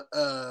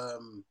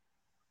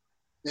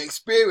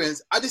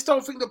experience. I just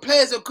don't think the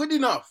players are good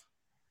enough.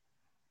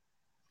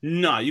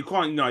 No, you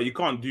can't. No, you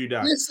can't do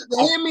that. Listen,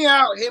 hear me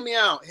out.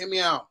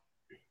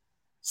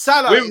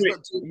 Salah.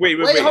 Wait.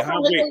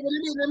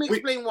 Let me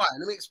explain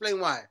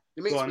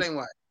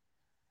why.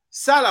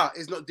 Salah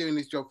is not doing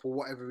his job for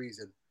whatever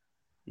reason.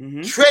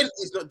 Mm-hmm. Trent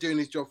is not doing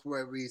his job for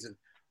whatever reason.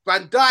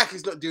 Van Dijk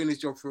is not doing his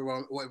job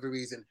for whatever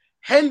reason.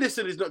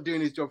 Henderson is not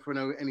doing his job for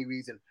any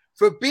reason.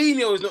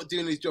 Fabinho is not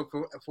doing his job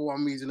for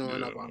one reason or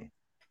another.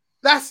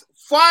 That's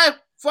five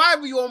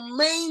of your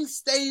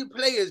mainstay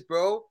players,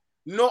 bro,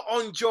 not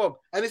on job.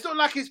 And it's not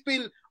like it's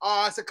been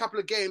it's a couple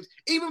of games.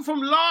 Even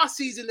from last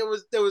season, there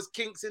was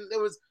kinks and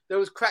there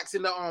was cracks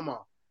in the armor.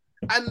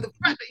 And the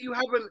fact that you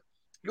haven't.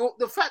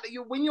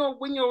 When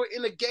you're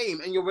in a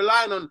game and you're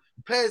relying on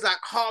players like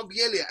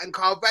Harvey Elliott and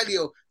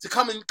Carvalho to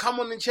come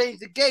on and change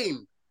the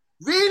game,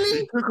 really?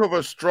 He took off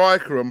a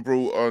striker and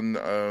brought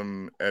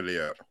on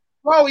Elliott.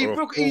 Bro, he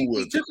took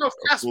off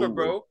Casper,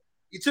 bro.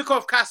 He took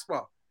off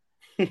Casper.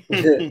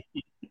 Listen,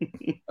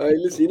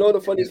 you know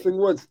the funniest thing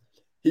was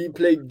he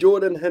played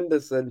Jordan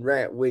Henderson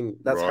right wing.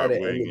 That's how they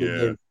ended the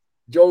game.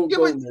 Joe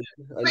Gomez.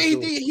 But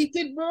he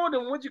did more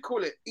than what do you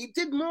call it? He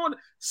did more.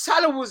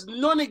 Salah was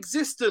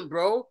non-existent,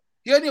 bro.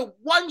 He only had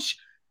one.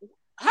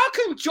 How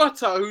can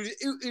Jota,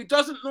 who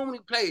doesn't normally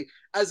play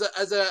as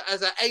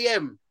a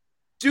AM,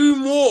 do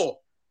more?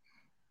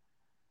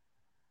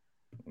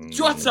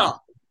 Jota,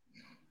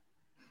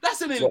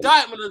 that's an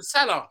indictment on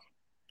Salah.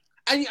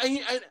 And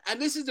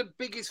this is the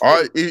biggest.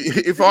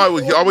 If I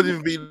was you, I wouldn't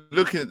even be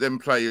looking at them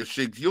players,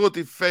 Shiggs. Your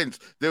defense,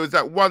 there was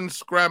that one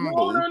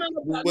scramble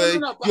where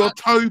you're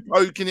toe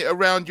poking it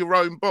around your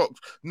own box.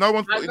 No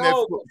one's putting their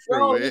foot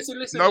through it.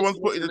 No one's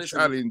putting a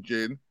challenge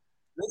in.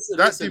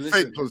 That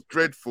defense was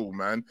dreadful,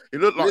 man.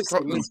 It looked like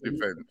Tottenham's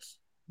defense.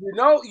 You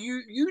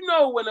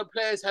know when a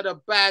player's had a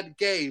bad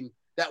game,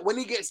 that when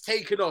he gets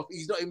taken off,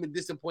 he's not even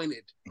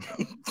disappointed.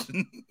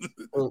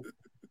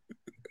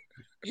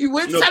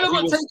 When Salah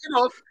got taken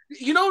off,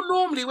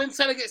 normally when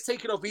Salah gets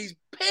taken off, he's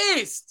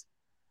pissed.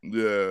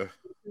 Yeah.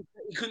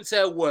 He couldn't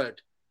say a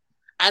word.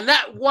 And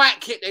that white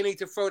kit, they need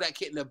to throw that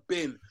kit in the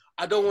bin.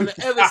 I don't want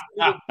to ever see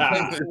him play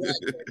the white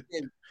kit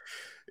again.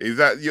 Is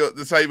that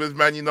the same as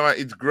Man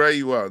United's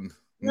grey one?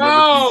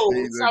 No,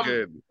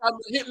 some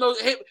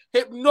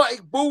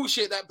hypnotic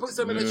bullshit that puts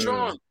them in a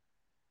trance.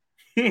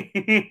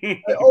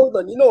 Hey, hold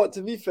on. You know what?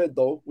 To be fair,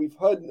 though, we've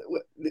heard,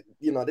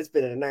 there's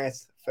been a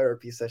nice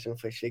therapy session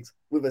for Shiggs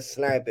with a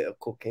slight bit of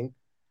cooking.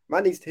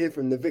 Man needs to hear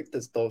from the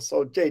victors, though.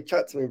 So, Jay,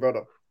 chat to me,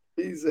 brother.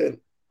 He's in.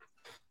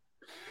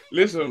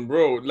 Listen,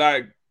 bro,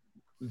 like,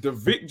 the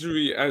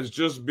victory has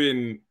just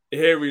been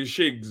hearing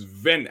Shiggs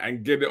vent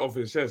and get it off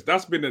his chest.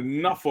 That's been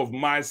enough of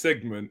my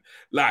segment.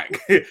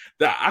 Like,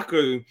 that I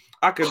could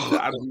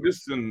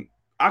listen.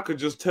 I could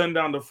just turn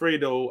down the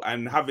Fredo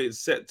and have it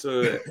set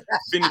to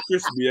thin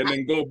crispy and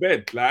then go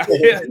bed. Like,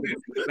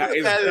 that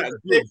is that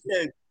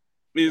good.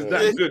 Is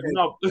that good?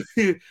 No,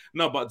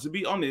 no. But to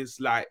be honest,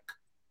 like,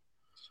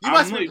 you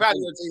must be proud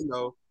of your team,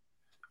 though.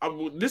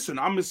 Listen,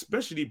 I'm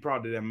especially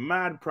proud of them.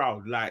 Mad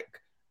proud. Like,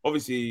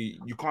 obviously,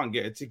 you can't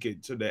get a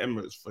ticket to the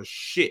Emirates for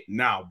shit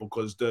now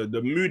because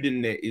the mood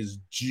in there is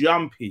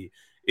jumpy.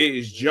 It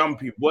is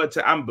jumpy. Word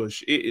to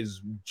ambush. It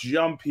is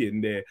jumpy in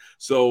there.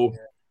 So,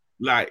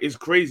 like, it's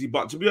crazy.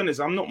 But to be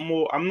honest, I'm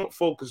not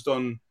focused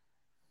on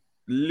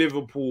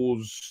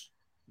Liverpool's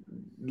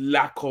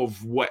lack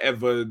of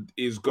whatever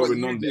is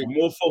going on there.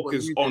 More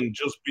focused on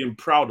just being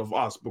proud of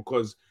us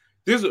because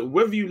this,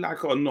 whether you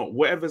like it or not,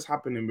 whatever's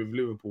happening with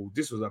Liverpool,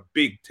 this was a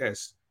big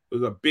test. It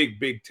was a big,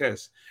 big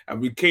test.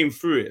 And we came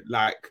through it.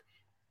 Like,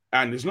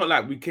 and it's not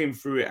like we came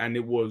through it and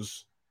it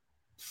was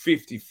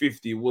 50-50.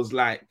 It was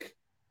like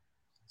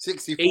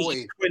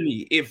 60-40.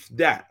 80-20, if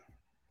that.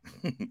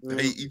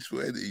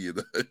 80-20, you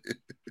know.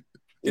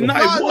 No,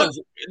 it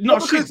was. No,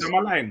 shit, am I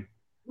lying?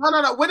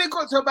 No. When it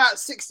got to about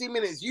 60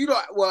 minutes, you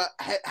lot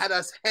had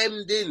us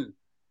hemmed in.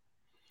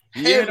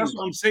 Yeah, that's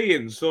what I'm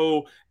saying.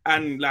 So,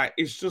 and like,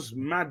 it's just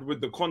mad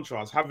with the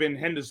contrast. Having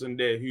Henderson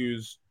there,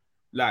 who's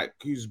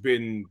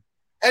been.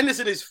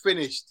 Henderson is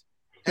finished.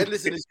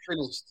 Henderson is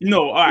finished.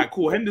 No, all right,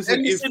 cool.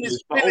 Henderson is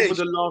finished. But over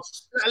the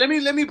last. Let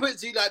me put it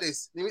to you like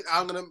this.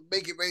 I'm gonna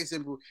make it very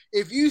simple.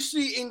 If you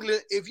see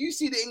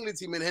the England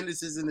team and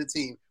Henderson's in the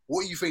team,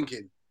 what are you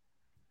thinking?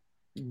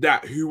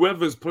 That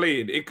whoever's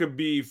playing, it could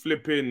be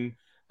flipping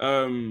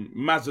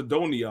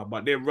Macedonia,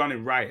 but they're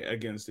running riot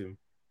against him.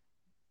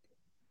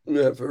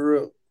 Yeah, for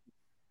real.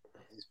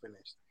 He's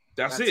finished.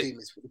 That's that it.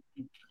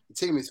 The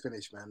team is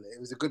finished, man. It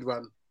was a good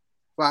run.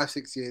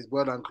 5-6 years.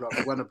 Well done, Klopp.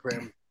 Won a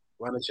Prem.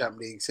 Won the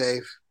Champions League.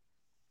 Safe.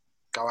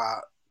 Go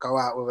out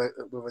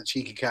with a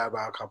cheeky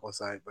Carabao Cup or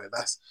something. But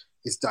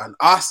it's done.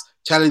 Us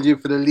challenging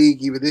for the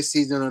league either this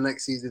season or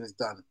next season is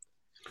done.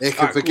 They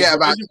can forget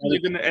about. They're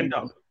going to end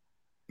up.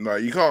 No,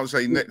 you can't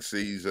say next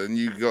season.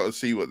 You got to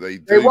see what they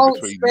do. They won't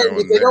between spend. now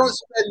If and they then. don't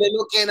spend, they're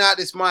not getting out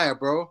this mire,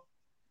 bro.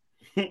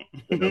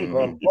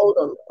 Hold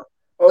on.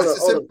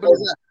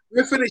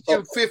 We're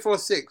finishing 5th or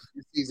 6th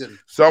this season.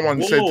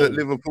 Someone said that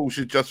Liverpool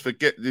should just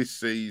forget this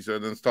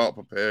season and start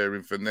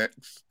preparing for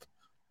next.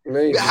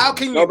 Maybe. But how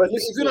can you? No, but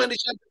if you're not in the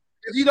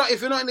if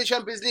you're not in the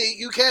Champions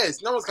League, who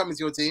cares? No one's coming to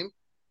your team.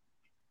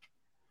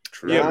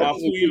 True. Yeah, but I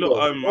thought you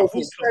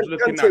was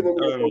looking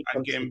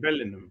at getting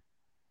Bellingham.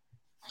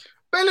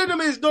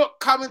 Bellingham is not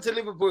coming to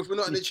Liverpool if we're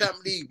not in the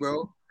Champions League,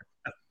 bro.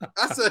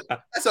 That's a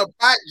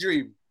pipe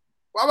dream.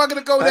 Why am I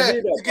gonna go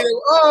there to get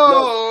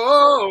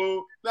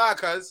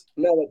cuz.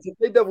 No, to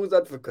play devil's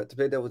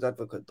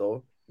advocate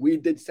though, we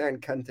did sign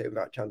Kante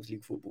without Champions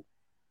League football.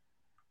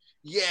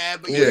 Yeah,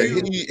 but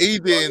he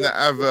didn't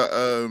have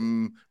a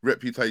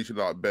reputation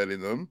like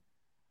Bellingham.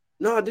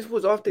 No, this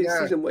was after his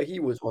season where he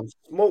was on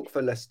smoke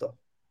for Leicester.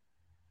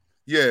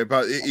 Yeah,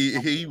 but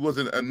he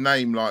wasn't a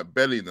name like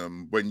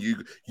Bellingham when you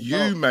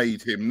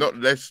made him, not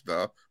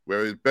Leicester,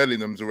 whereas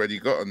Bellingham's already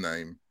got a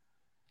name.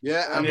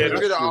 Yeah, and we're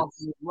good at Arsenal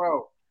as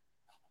well.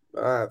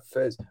 All right,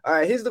 Fez. All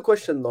right, here's the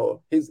question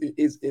though. Is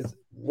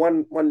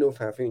one little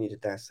thing I think we need to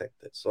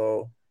dissect it.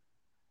 So,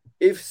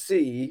 if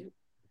C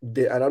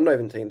did, and I'm not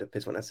even taking the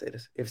piss when I say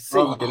this, if C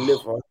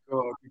deliver,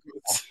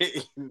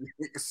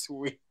 next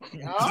week.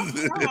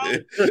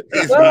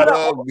 It's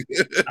long.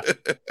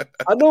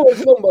 I know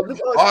it's long, but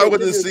I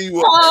want to see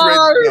what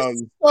Trent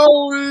does.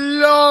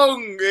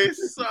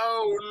 It's so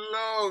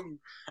long.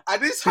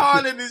 And this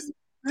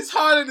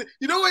Haaland,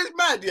 you know what is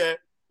mad, yeah?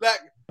 Like,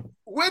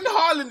 when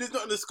Haaland is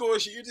not on the score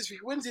sheet, you just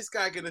think, when's this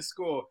guy going to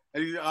score?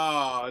 And he's,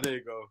 there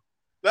you go.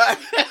 Like,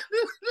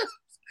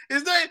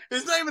 it's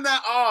not even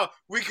that,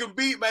 we can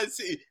beat Man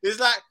City.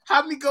 It's like,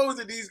 how many goals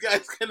are these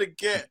guys going to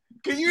get?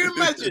 Can you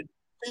imagine?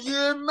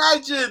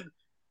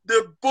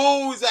 The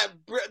balls that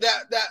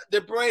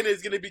De Bruyne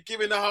is going to be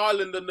giving to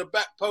Haaland on the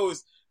back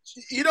post?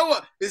 You know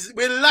what?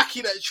 We're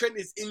lucky that Trent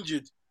is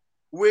injured.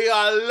 We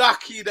are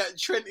lucky that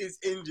Trent is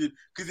injured.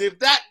 Because if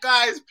that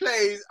guy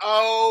plays,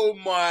 oh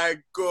my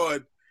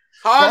God.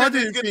 I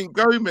didn't think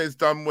Gomez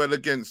done well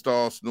against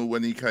Arsenal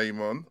when he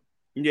came on.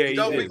 Yeah, he did.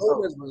 Gomez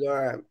was all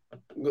right.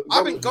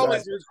 I think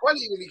Gomez was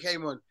quality when he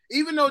came on.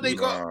 Even though they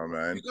got... Nah,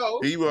 man.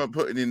 He weren't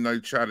putting in no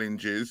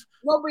challenges.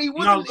 No, but he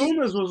wasn't. No,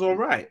 Gomez was all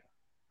right.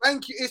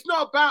 Thank you. It's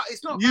not about...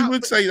 You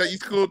would say that you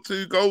scored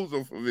 2 goals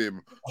off of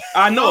him.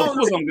 I know, of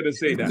course I'm going to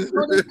say that.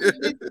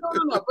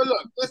 No. But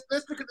look,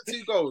 let's look at the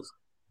 2 goals.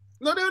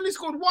 No, they only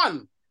scored 1.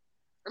 And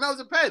that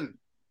was a pen.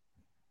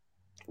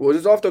 Well,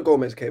 this was after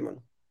Gomez came on.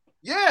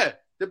 Yeah.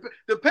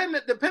 The pen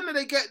that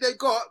they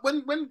got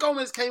when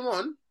Gomez came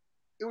on,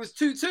 it was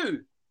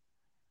 2-2.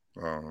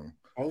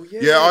 Oh yeah.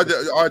 Yeah,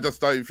 I just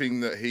don't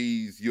think that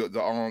he's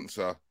the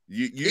answer.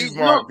 You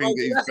might think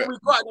that he's that's better. what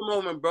we've got at the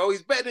moment, bro.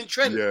 He's better than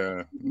Trent.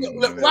 Yeah.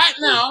 Look, right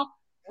now.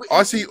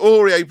 I see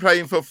Aurier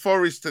playing for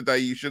Forest today.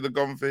 You should have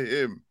gone for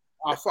him.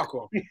 Oh, fuck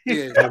off.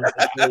 Yeah.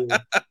 No,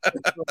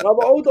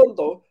 but hold on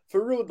though.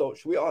 For real though,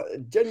 a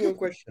genuine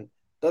question.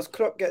 Does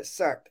Klopp get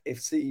sacked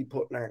if City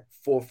put like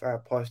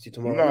 4-5 past you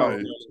tomorrow?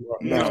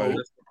 No. No.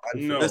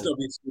 Let's not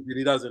be stupid.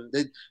 He doesn't.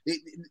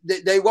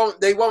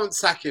 They won't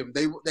sack him.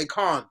 They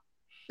can't.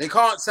 They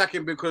can't sack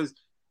him because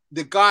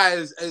the guy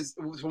is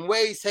from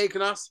where he's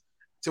taken us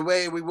to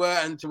where we were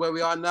and to where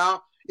we are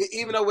now.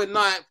 Even though we're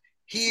ninth,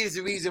 he is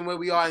the reason where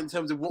we are in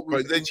terms of what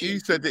we've But then you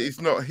said that it's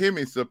not him;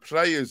 it's the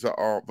players that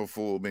aren't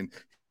performing.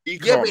 He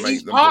Yeah, can't but make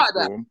he's them part of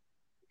that. perform.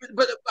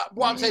 But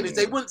what I'm saying is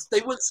they wouldn't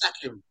sack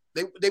him.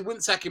 They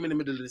wouldn't sack him in the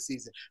middle of the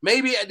season.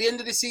 Maybe at the end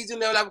of the season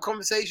they'll have a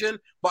conversation,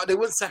 but they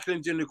wouldn't sack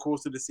him during the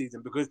course of the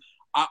season because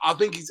I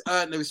think he's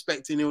earned the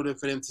respect in order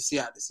for them to see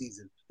out the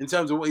season in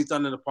terms of what he's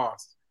done in the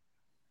past.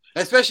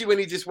 Especially when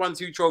he just won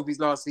 2 trophies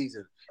last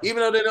season.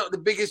 Even though they're not the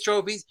biggest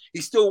trophies, he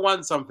still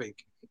won something.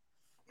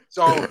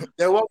 So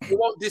they won't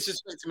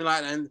disrespect him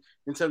like that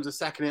in terms of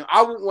sacking him.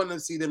 I wouldn't want to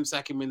see them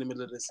sack him in the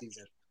middle of the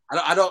season.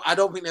 I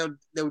don't think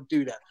they'll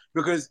do that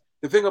because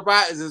the thing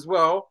about it is as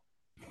well,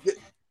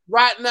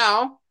 right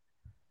now,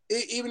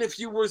 even if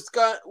you was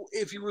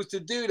to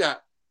do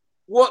that,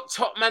 what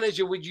top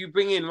manager would you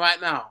bring in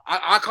right now?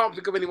 I can't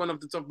think of anyone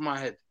off the top of my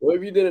head. Well,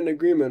 if you did an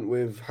agreement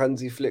with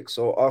Hansi Flick,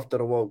 so after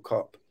the World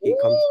Cup, he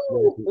comes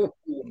to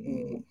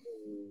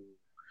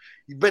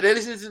But then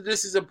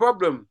this is a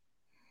problem.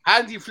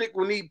 Hansi Flick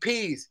will need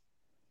peas,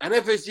 and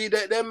FSG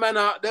them men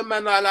are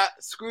like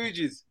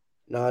Scrooges.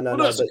 No. Well, But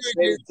not same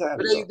Scrooges, time,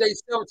 but they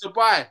sell to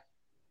buy.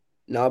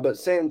 no, but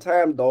same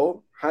time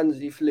though,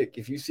 Hansi Flick.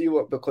 If you see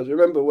because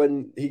remember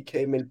when he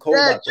came in, Yeah,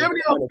 Kovac,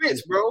 Germany are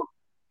bits, bro.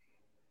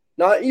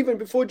 Now, even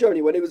before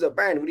Germany, when he was at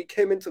Bayern, when he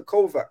came into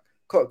Kovac,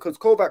 because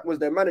Kovac was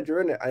their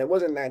manager, innit? And it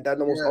wasn't like they're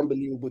the most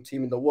unbelievable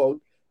team in the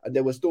world. And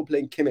they were still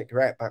playing Kimmich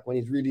right back when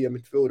he's really a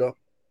midfielder.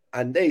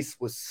 And they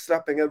was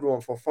slapping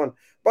everyone for fun.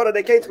 But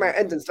they came to my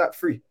end and slapped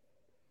 3.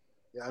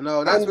 Yeah, I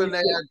know. That's when they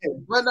had.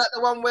 When that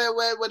the one where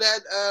they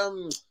had.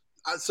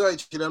 Sorry,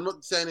 Chicken, I'm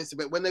not saying this,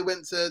 but when they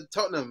went to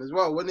Tottenham as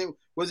well, wasn't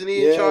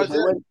he in charge?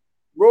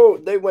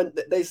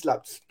 They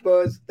slapped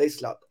Spurs, they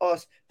slapped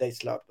us, they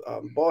slapped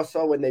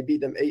Barca when they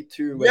beat them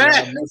 8-2.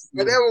 Yeah,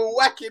 but they were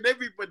whacking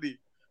everybody.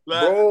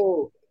 Like,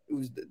 bro, it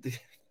was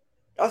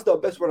that's the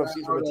best run I've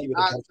seen from a team.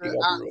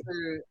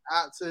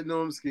 Out to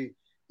Normski.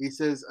 He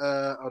says,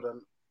 hold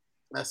on.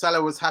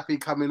 Salah was happy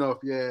coming off.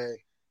 Yeah,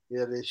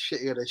 the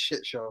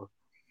shit show.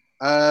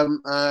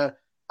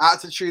 Out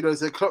to Trudeau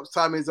said, Klopp's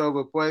time is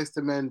over. Boys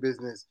to men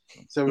business.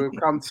 So we've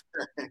come to.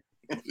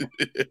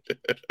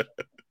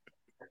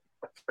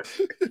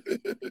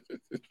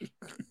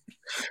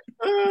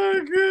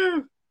 Oh,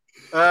 good.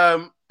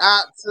 Out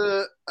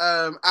to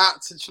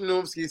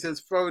Chinomsky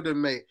says, Foden,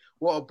 mate.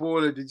 What a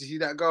baller. Did you see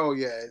that goal?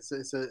 Yeah, it's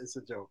a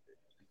joke.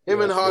 Him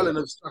and Haaland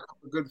have stuck up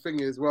a good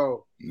thing as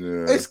well.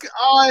 Yeah. It's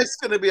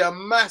going to be a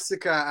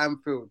massacre at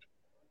Anfield.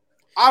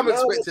 I'm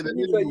expecting it.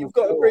 You've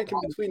got a break in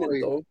between it,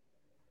 though.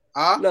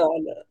 Huh? No.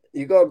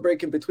 You got a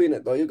break in between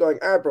it, though. You're going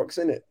Ibrox,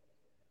 innit?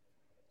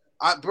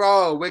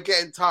 Bro, we're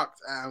getting tucked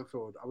at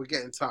Anfield. We're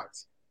getting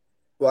tucked.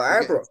 Well,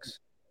 Ibrox?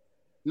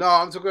 No,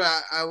 I'm talking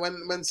about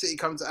when City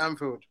come to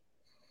Anfield.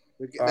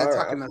 They're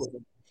tucking us.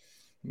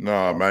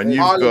 No, man,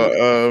 you've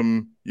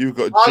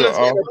got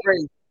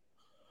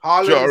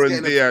Jota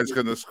and Diaz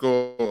going to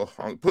score.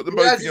 Put them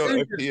both in your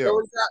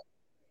FPL.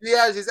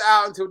 Diaz is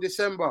out until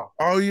December.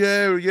 Oh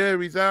yeah,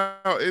 he's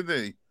out, isn't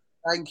he?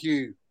 Thank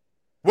you.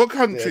 What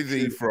country is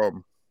he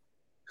from?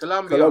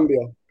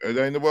 Colombia. Are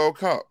they in the World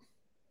Cup?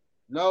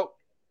 Nope.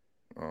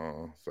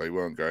 Oh, so he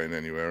weren't going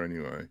anywhere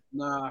anyway.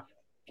 Nah,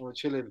 we're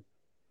chilling.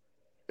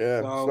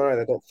 Yeah, so, sorry,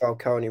 they got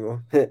Falcao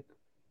anymore.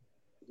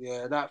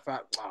 Yeah, that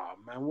fact. Oh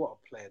man, what a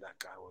player that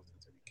guy was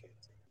until he came.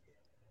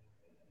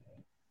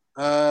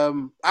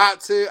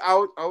 Out to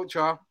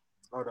Ultra.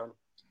 Hold on.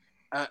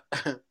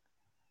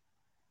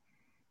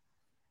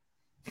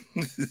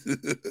 This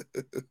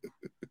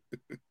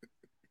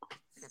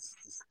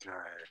guy.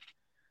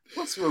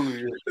 What's wrong with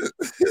you?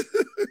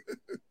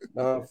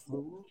 I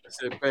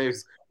said,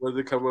 babes, want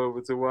to come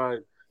over to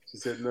wine? She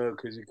said, no,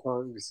 because you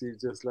can't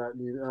receive just like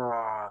Nunes.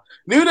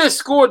 Nunes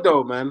scored,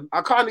 though, man.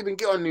 I can't even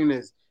get on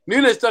Nunes.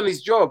 Nunes done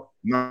his job.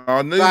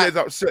 No, Nunes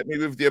upset me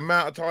with the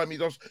amount of time he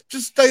lost.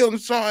 Just stay on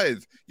side.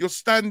 You're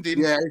standing.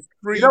 Yeah.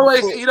 You know what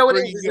it is?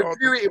 It's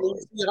infuriating when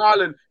you see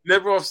Haaland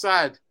never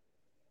offside.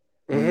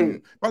 Mm-hmm.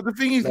 But the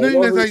thing is,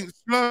 Nunes ain't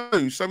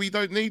slow, so he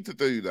don't need to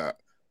do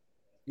that.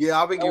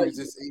 Yeah, I think he was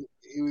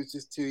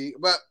just too.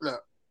 But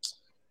look,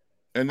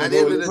 and then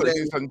there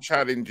was some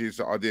challenges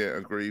that I didn't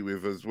agree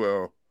with as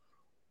well.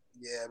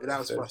 Yeah, but that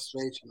was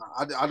frustration.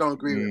 I don't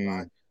agree with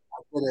that. I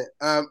get it.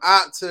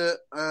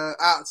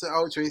 Out to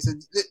Ultra. He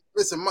said,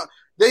 "Listen,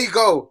 there you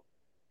go.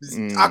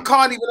 I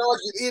can't even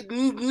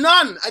argue.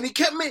 None." And he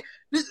kept me.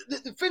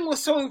 The thing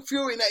was so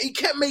infuriating that he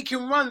kept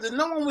making runs and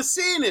no one was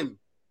seeing him.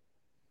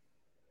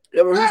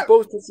 Yeah, but who's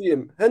supposed to see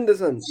him?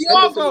 Henderson.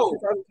 Thiago.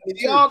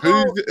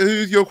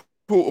 Who's your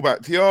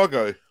quarterback?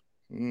 Thiago.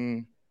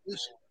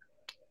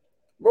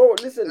 Bro,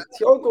 listen,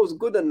 Thiago's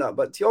good in that,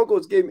 but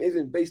Thiago's game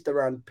isn't based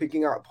around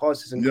picking out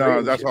passes and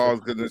that's what I was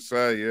gonna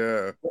say.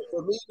 Yeah.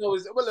 For me, look,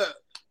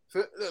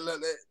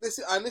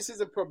 this is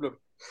a problem.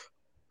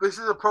 this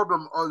is a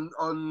problem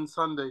on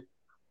Sunday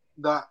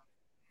that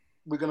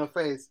we're gonna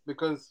face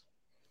because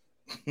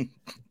Diaz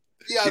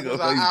You was got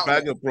our those outlet.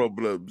 bagger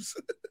problems.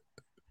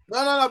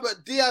 No,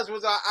 but Diaz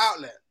was our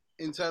outlet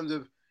in terms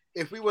of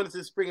if we wanted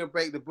to spring a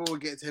break, the ball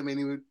would get to him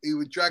and he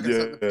would drag us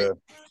up the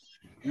pitch.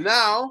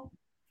 Now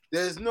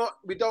there's not.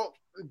 We don't.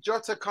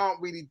 Jota can't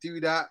really do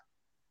that.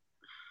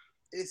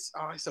 It's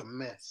a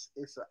mess.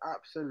 It's an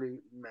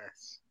absolute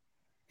mess.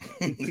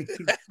 We're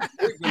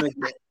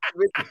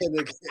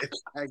gonna get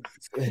tagged.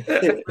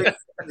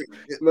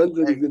 Man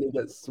said he's gonna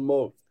get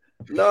smoked.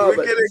 No, We're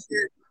but gonna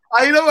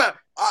get. You know what?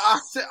 I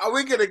said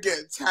we're gonna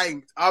get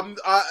tanked.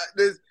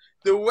 There's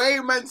the way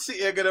Man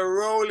City are gonna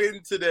roll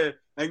into there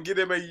and give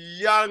them a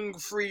young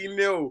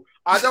 3-0.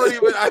 I don't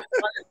even.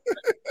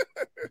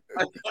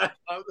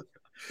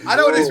 I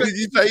don't Did expect.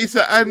 you say it's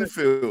at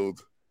Anfield?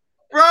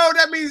 Bro,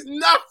 that means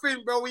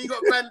nothing, bro. When you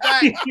got Van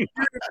Dijk,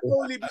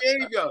 holy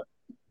behavior,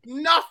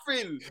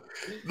 nothing.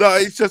 No,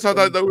 it's just I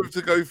don't know if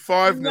to go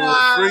 5-0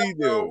 Nah, or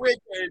bro, 3-0. we're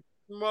getting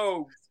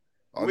smoked.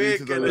 I we're need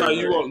to know gonna- No, that.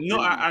 you won't.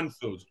 Not at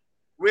Anfield.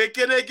 We're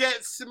gonna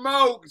get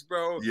smoked,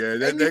 bro. Yeah,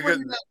 they're Anybody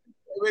gonna.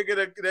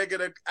 they're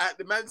gonna at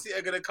the Man City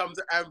are gonna come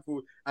to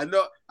Anfield and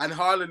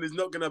Haaland is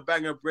not gonna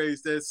bang a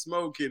brace. They're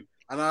smoking,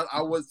 and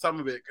I want some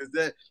of it because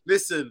they're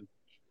listen.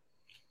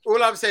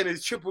 All I'm saying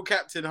is triple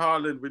captain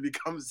Haaland when he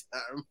comes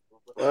down.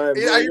 All right,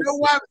 bro, You know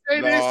why I'm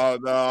saying this?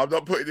 No, I'm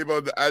not putting him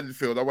on the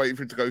Anfield. I'm waiting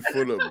for him to go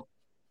Fulham.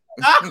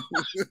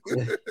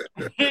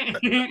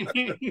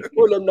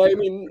 Fulham, no, I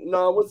mean,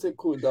 what's it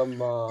called?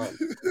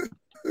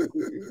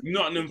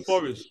 Nottingham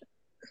Forest.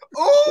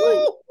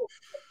 Oh,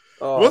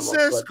 What's my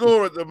their God.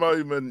 score at the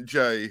moment,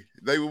 Jay?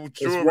 They will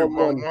draw at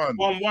 1-1.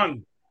 1-1.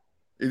 1-1.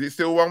 Is it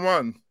still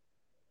 1-1?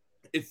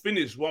 It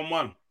finished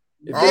 1-1.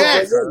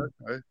 Yes.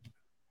 Okay.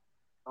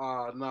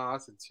 no,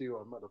 that's a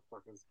 2-1,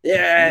 motherfuckers.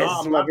 Yes,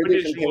 Nah, my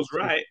prediction was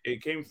right.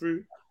 It came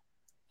through.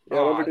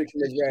 Yeah, my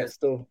prediction is right.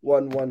 Still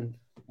 1-1,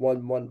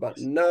 1-1. But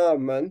nah,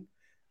 man.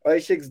 I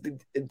Shiggs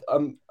did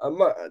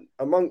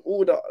among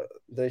all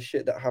the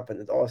shit that happened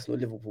in the Arsenal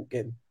Liverpool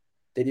game.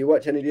 Did you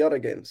watch any of the other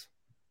games?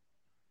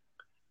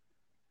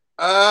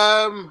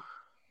 Go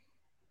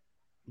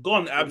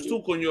on, Abs,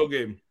 talk on your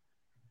game.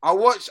 I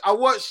watched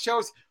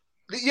Chelsea.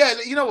 Yeah,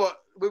 you know what?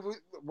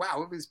 Wow,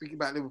 we've been speaking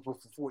about Liverpool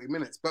for 40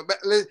 minutes. But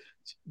let's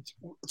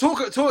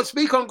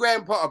speak on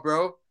Graham Potter,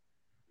 bro.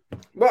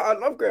 But I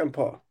love Graham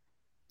Potter.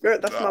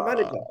 That's my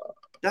manager.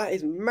 That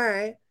is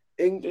my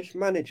English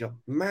manager.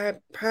 My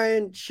pie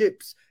and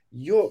chips,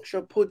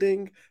 Yorkshire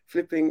pudding,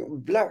 flipping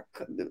black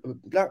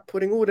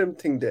pudding, all them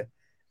thing there.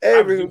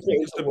 Everything. Abs, you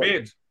think it's the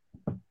beard.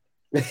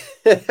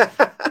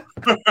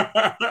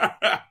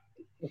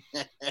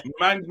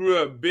 Man grew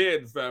a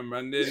beard, fam,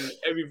 and then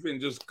everything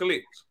just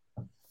clicked.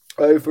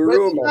 Oh, for But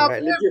real, now, man.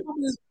 Like, legit.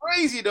 Liverpool is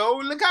crazy, though.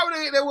 Look how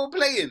they were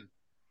playing.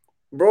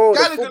 Bro, the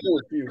Gallagher football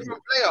is a team.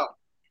 different player.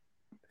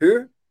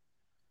 Who?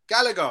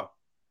 Gallagher.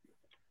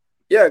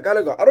 Yeah,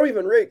 Gallagher. I don't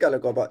even rate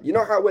Gallagher, but you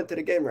know how I went to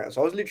the game, right?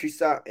 So I was literally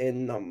sat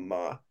in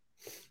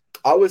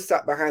I was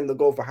sat behind the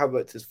goal for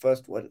Havertz, his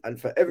first one, and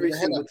for every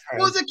single time.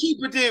 What was the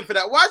keeper doing for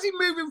that? Why is he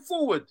moving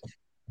forward?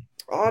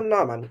 Oh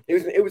no, man.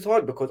 It was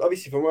hard because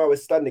obviously from where I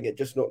was standing, it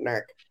just looked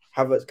like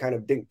Havertz kind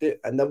of dinked it,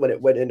 and then when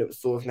it went in, it was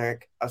sort of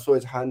like I saw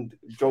his hand,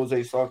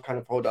 Jose saw kind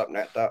of hold up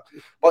like that.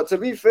 But to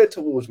be fair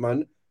to Wolves,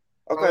 man,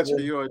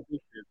 You're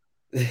addicted.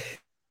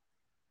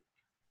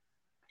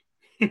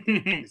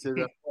 He said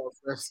that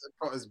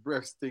Potter's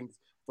breath stinks,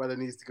 but it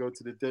needs to go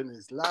to the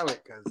dentist. Allow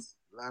it, cuz.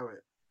 Allow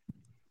it.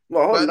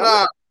 well, hold But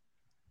on.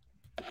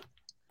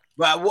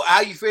 But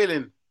how you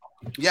feeling?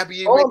 You happy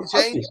you Oh, made I'm the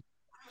change? happy.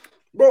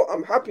 Bro,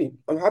 I'm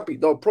happy.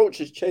 The approach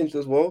has changed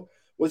as well.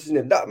 What's his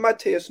name? That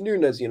Mateus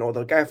Nunes,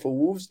 the guy for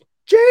Wolves.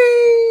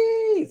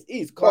 Jeez,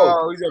 he's cold.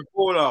 Oh, he's a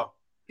baller.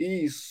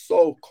 He's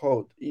so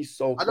cold. He's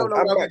so cold. I don't know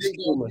And why we Max didn't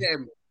go Kilman. get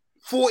him.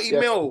 40 Yeah.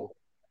 mil.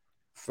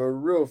 For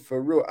real.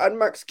 And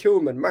Max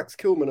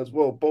Kilman as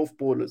well, both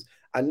ballers.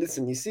 And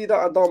listen, you see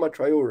that Adama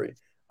Traore?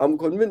 I'm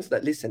convinced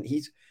that, listen,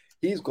 he's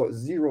got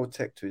zero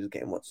tech to his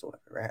game whatsoever,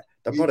 right?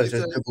 The brother's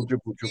He's just a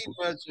dribble. speed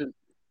merchant.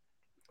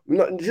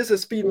 Not just a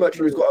speed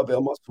merchant who's got a bit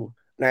of muscle.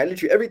 Now,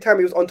 literally, every time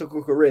he was onto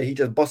Kukurea, he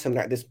just bust him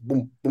like this,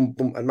 boom, boom,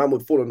 boom, and man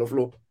would fall on the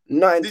floor.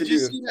 Nothing to Did you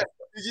do. see that?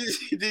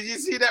 Did you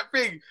see that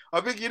thing? I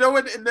think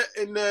when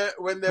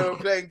when they were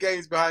playing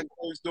games behind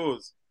closed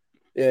doors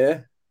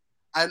Yeah.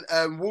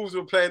 and Wolves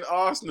were playing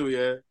Arsenal,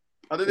 yeah.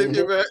 I don't know if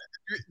you ever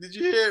did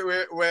you hear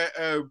where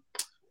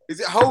is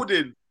it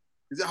Holding?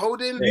 Is it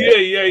Holding?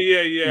 Yeah.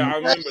 I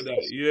remember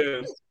that.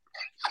 Yeah.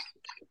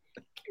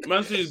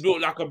 Man City's built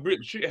like a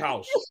brick shit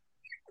house.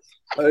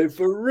 Oh,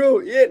 for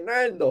real? Yeah,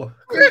 nine though.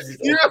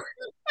 Yeah.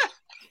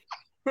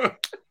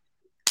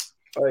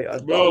 Oh, yeah,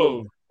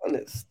 Bro, on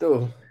it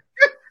still.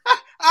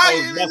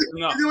 I was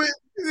busting up.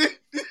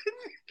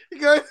 He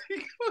goes,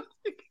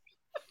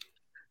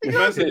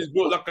 Man City's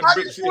built like a I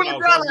brick just shit fall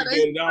house. down How's like it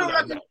going down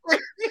like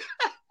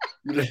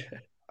that?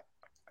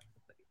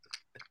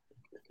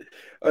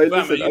 Hey, Fam,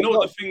 listen, you know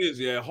what the thing is,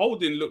 yeah?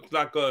 Holding looks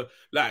like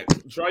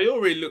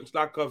Traore looks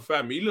like a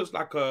fam. He looks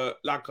like a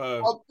a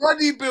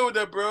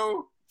bodybuilder,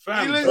 bro.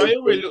 Fam, You look-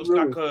 Traore looks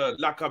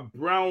like a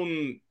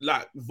brown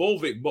like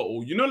Volvic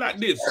bottle. You know, like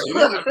this. You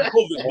know, like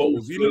Volvic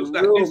bottles. He looks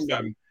like this,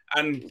 fam.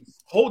 And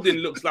Holding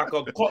looks like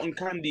a cotton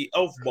candy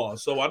elf bar.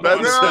 So I don't Man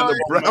understand said a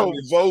what man brown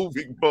is-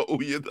 Volvic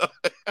bottle, you know.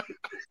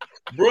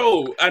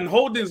 bro. And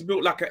Holding's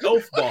built like an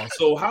elf bar.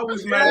 So how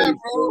is Yeah, man?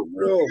 bro.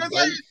 Bro, Because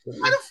man.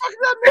 how the fuck is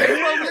that move,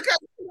 bro? Look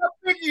how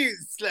big he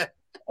is. Like,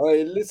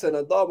 Hey, listen,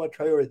 Adama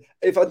Traore.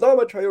 If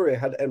Adama Traore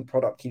had end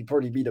product, he'd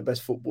probably be the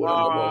best footballer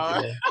in the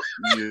world.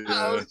 You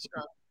know?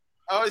 Yeah.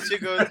 I was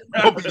going.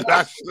 Bobby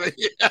Lashley.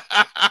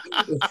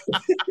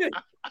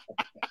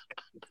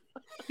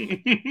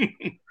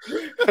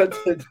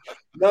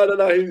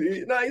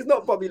 No. He's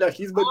not Bobby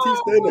Lashley. He's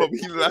Batista. innit?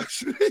 Bobby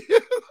Lashley.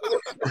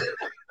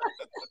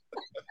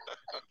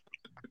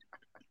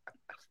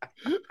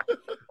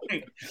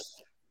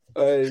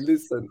 Hey,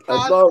 listen,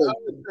 I Adama.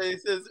 would say,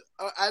 it says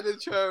Adam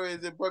Traore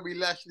is a Bobby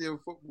Lashley of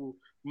football,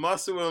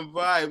 muscle and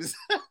vibes.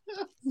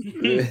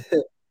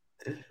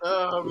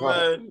 Oh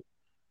man,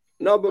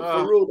 No, but Ah,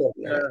 for real though,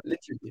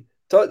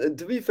 literally.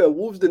 To be fair,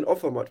 Wolves didn't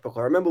offer much because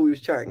I remember we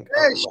was chatting.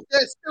 they're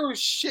still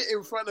shit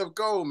in front of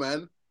goal,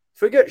 man.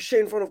 Forget shit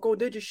in front of goal,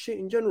 they're just shit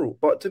in general.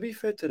 But to be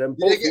fair to them,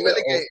 Did they both get Neto-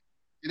 relegated?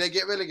 Did they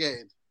get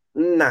relegated?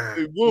 Nah,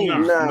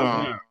 Wolves.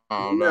 Nah.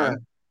 Nah,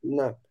 man.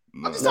 nah.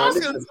 I'm just Nah,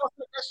 asking listen.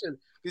 a question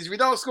because if you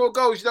don't score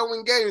goals, you don't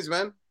win games,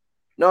 man.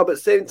 No, but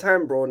same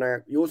time, bro. Now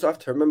you also have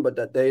to remember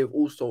that they've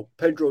also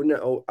Pedro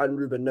Neto and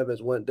Ruben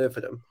Neves weren't there for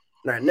them.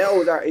 Now Neto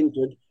was out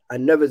injured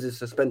and Neves is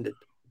suspended.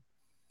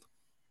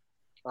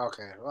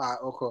 Okay, all right,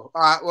 okay. All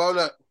right, well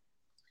look.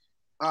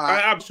 All I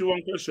right. asked you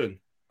one question.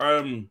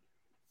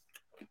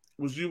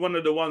 Was you one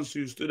of the ones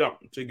who stood up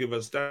to give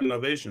a standing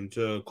ovation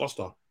to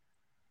Costa?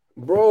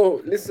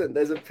 Bro, listen,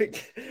 there's a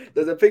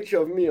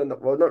picture of me on the,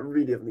 well, not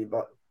really of me,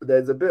 but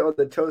there's a bit on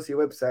the Chelsea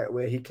website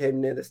where he came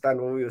near the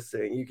stand when we were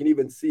sitting. You can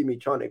even see me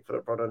chanting for the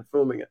brother and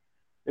filming it.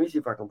 Let me see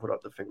if I can put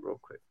up the thing real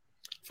quick.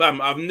 Fam,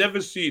 I've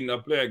never seen a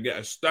player get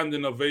a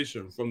standing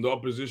ovation from the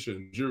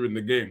opposition during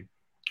the game.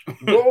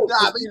 Bro,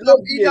 Nah, but we he love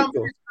done Diego.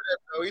 bits for them,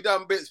 though. He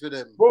done bits for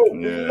them. Bro, Yeah.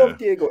 we love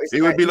Diego. It's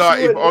It would be you like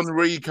see if when this-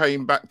 Henri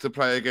came back to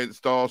play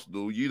against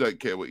Arsenal. You don't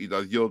care what he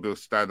does. You're going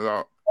to stand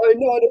up. Oh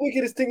no, the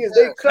wickedest thing is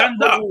they clap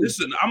Stand up. for me.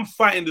 Listen, I'm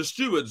fighting the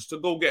stewards to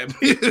go get a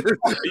beat.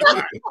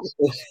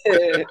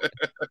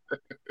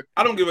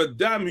 I don't give a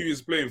damn who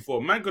he's playing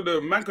for. Man could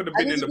have been And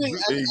in he's the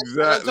been-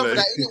 blue. and on top of Exactly.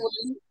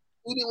 that,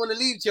 he didn't want to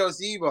leave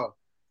Chelsea either.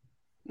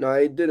 No,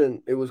 he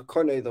didn't. It was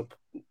Conte.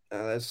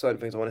 There's certain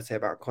things I want to say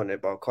about Conte,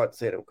 but I can't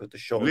say them because the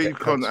show. will Leave get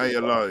cancelled. Conte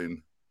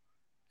alone.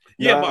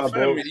 Yeah, Nah, but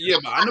bro. fam,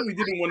 but I know we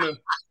didn't want to.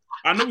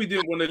 I know we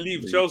didn't want to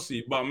leave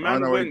Chelsea, but I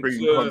man know I went bring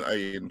to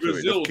Conte into it.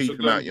 Brazil Just to keep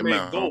him go out and your play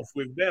mouth. golf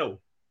with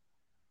Bell.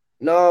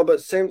 No,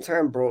 but same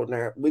time, bro.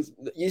 Now, with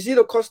you see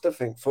the Costa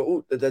thing, for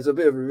all, there's a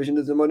bit of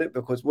revisionism on it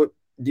because what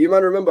do you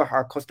man remember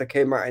how Costa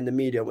came out in the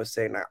media and was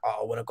saying like, "Oh,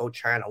 I want to go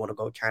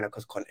China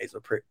because Conte's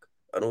a prick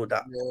and all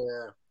that."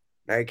 Yeah.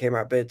 Now he came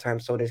out bedtime,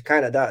 so there's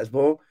kind of that as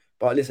well.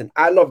 But listen,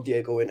 I love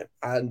Diego in it,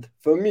 and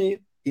for me,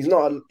 he's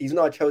not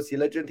a Chelsea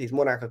legend. He's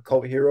more like a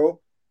cult hero.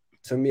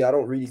 To me, I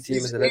don't really see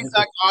him He's as a legend.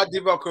 like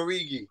Divock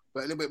Origi,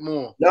 but a little bit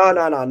more.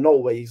 No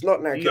way. He's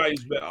not like No,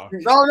 he's better.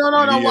 No.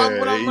 Yeah,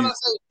 When I he's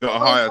say Got a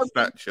higher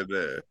stature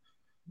there.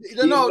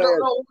 no,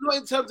 not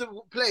in terms of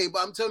play,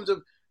 but in terms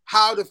of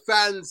how the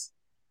fans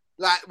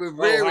like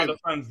revere Oh, how him. the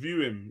fans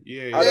view him.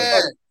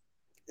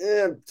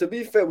 Yeah, to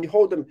be fair, we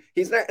hold him.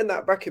 He's not in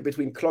that bracket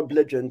between club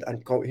legend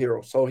and cult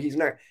hero. So he's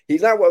not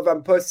what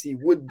Van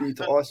Persie would be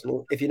to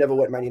Arsenal if he never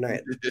went Man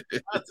United.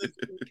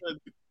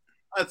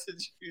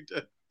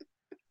 Attitude.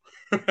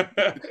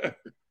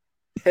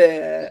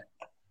 Yeah.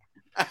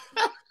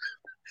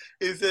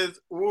 It says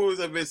Wolves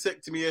and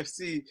Vasectomy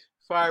FC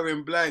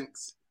firing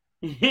blanks.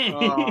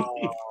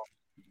 Oh.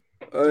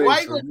 Hey, Why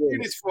you for gonna real. do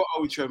this for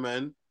Ultra,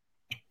 man?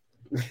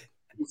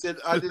 He said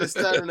I did a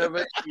standing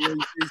ovation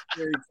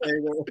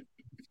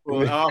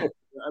for after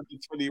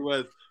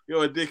 21.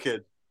 You're a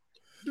dickhead.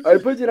 I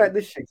put it like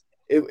this shit.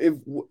 If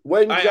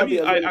when let me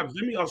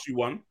Xabi ask you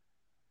one.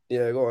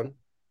 yeah, go on.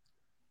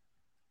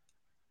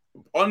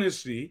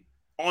 Honestly,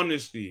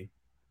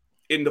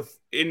 in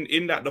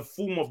the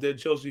form of their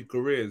Chelsea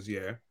careers,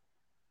 yeah,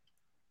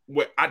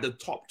 we're at the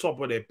top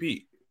of their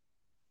peak.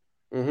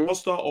 Mhm.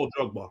 Costa or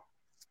Drogba?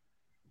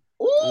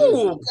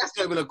 Ooh, that's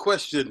not even a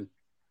question.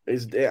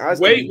 It has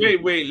to Wait.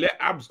 be- Let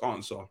Abs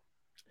answer.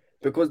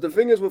 Because the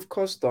thing is with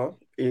Costa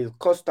is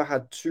Costa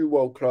had 2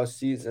 world-class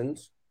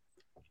seasons.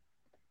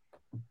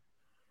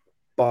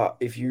 But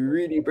if you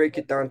really break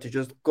it down to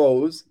just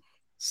goals,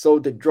 so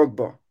did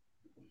Drogba.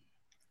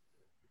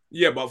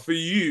 Yeah, but for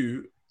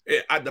you,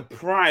 at the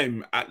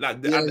prime, at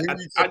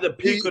the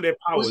peak of their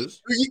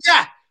powers, Who you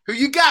got? Who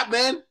you got,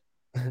 man?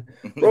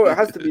 Bro, it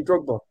has to be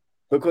Drogba.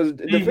 Because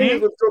the thing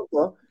is with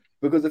Drogba,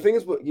 because the thing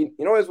is, you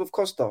know, as with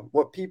Costa,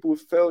 what people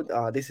failed,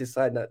 this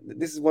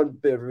is one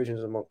bit of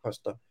revisions among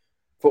Costa.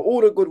 For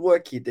all the good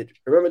work he did,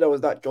 remember there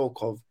was that joke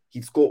of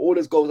he'd score all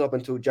his goals up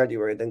until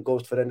January, then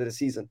goes for the end of the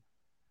season.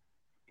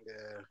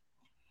 Yeah.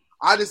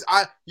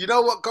 You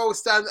know what goal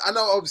stands? I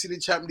know obviously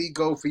the Champions League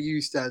goal for you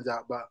stands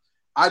out, but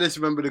I just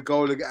remember the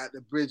goal at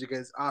the bridge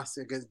against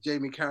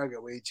Jamie Carragher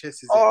where he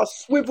chases it. Oh,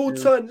 swivel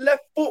turn,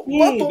 left foot.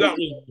 Ooh, that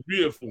was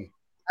beautiful.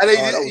 And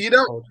then you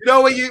know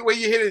when you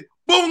hit it,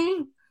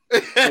 boom.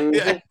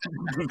 Right,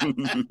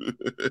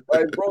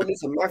 bro,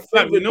 listen, my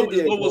Fam, favorite you know this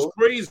video, goal was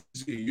crazy.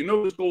 You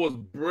know this goal was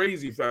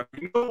crazy, fam.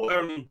 You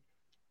know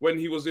when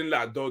he was in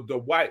like the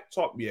white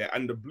top, yeah,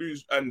 and the blue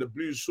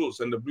shorts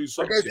and the blue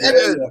socks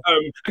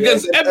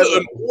against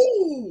Everton.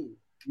 Ooh.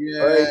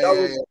 Yeah,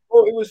 it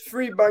was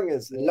 3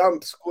 bangers.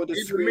 Lamp scored the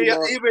 3.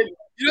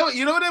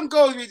 You know them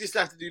goals we just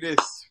have to do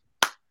this.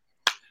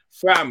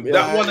 Fam,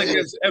 that one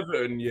against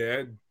Everton,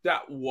 yeah,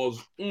 that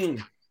was Bro,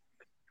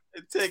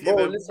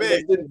 listen,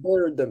 they didn't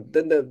bury them.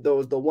 Then there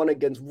was the one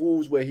against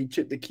Wolves where he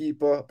chipped the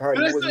keeper.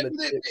 Apparently,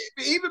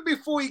 even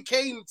before he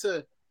came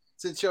to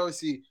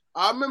Chelsea,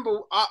 I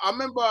remember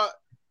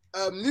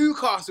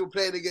Newcastle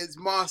playing against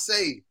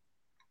Marseille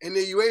in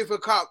the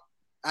UEFA Cup,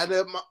 and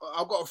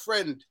I've got a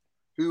friend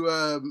who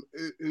at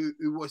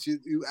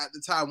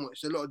the time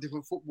watched a lot of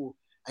different football,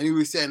 and he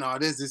was saying, "Oh,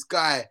 there's this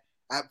guy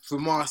for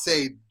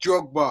Marseille,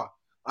 Drogba."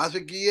 I was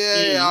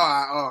thinking,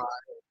 all right.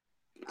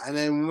 And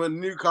then when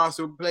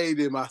Newcastle played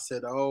him, I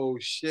said, "Oh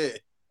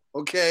shit,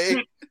 okay."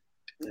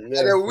 And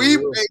then we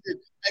played him,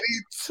 and he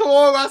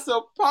tore us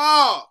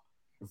apart.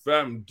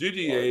 Fam,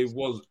 Didier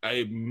was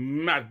a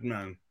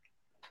madman.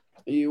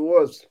 He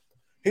was.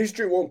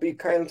 History won't be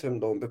kind to him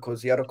though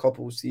because he had a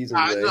couple of seasons.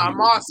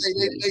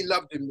 Marseille, they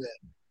loved him there.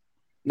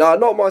 No,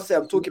 not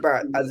Marseille. I'm talking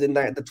about as in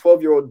like the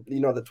 12-year-old,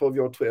 the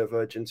 12-year-old Twitter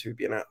virgins who'd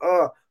be like,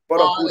 but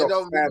I pulled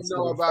up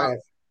 5.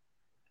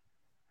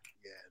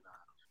 Yeah, nah.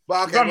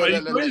 But Fam, are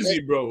you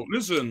crazy, bro?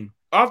 Listen,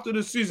 after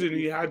the season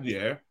he had,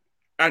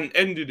 and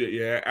ended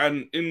it,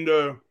 and in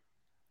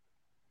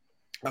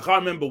I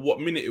can't remember what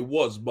minute it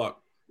was, but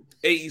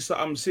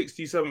 80-something,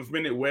 67th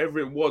minute, wherever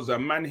it was, a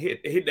man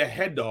hit the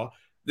header,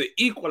 the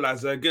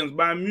equalizer against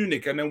Bayern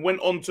Munich, and then went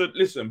on to,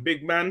 listen,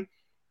 big man,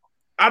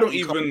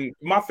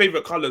 my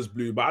favorite color is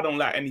blue, but I don't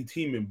like any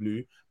team in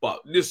blue.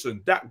 But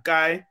listen, that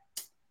guy,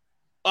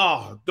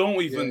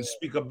 don't even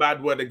speak a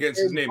bad word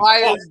against his name.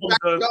 Bayern's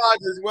backyard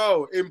as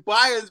well. In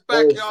Bayern's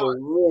backyard.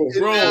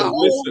 Bro,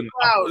 listen,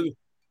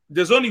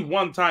 there's only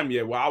one time,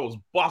 where I was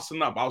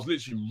busting up. I was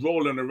literally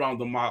rolling around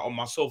on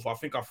my sofa. I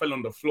think I fell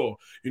on the floor.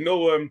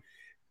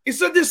 It's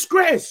a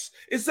disgrace.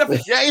 It's a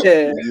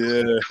yeah.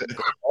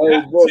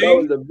 Oh, bro, that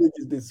was the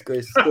biggest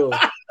disgrace still.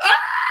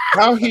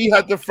 How he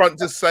had the front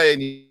to say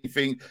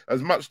anything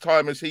as much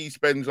time as he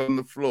spends on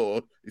the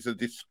floor is a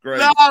disgrace.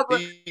 No, but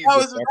that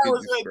was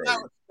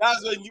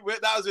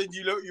when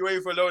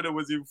UEFA Loader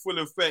was in full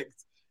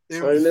effect.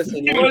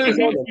 Listen,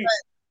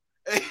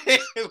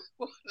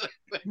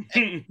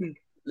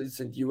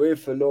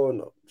 UEFA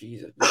Loader,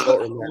 Jesus.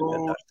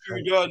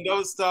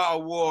 Don't start a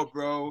war,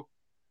 bro.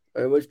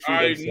 You're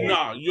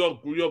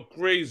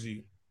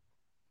crazy.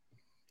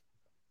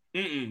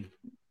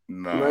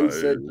 No. Man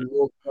said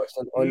no.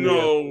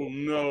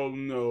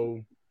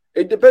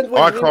 It depends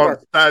what I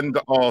can't stand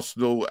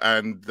Arsenal,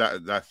 and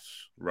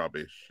that's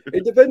rubbish.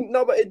 It depends.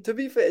 No, but to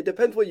be fair, it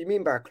depends what you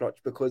mean by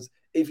clutch. Because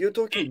if you're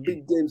talking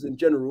big games in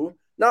general,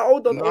 now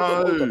hold on.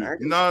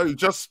 No,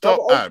 just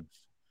stop, Abs.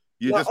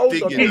 You're just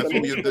digging. That's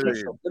what you're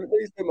doing. Let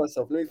me explain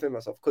myself.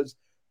 Because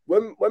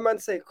when man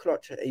say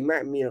clutch, it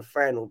might mean a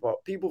final,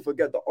 but people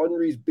forget that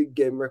Henry's big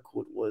game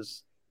record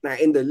was. Now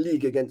in the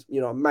league against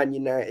Man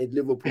United,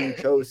 Liverpool,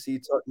 Chelsea,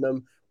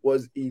 Tottenham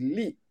was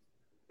elite.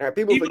 Now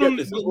people forget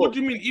this. What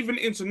do you mean? Even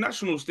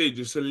international stage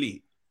is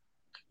elite.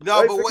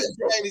 No, but what he's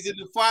saying is in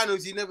the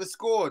finals he never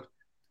scored.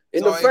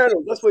 In the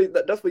finals, that's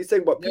what he's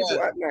saying. But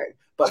people act like.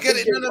 But I get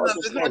it. No.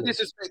 There's no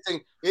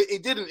disrespecting.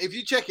 It didn't. If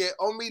you check it,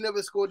 Henry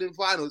never scored in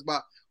finals.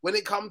 But when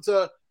it comes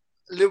to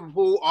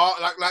Liverpool,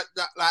 like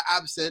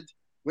Ab said.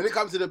 When it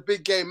comes to the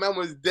big game, man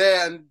was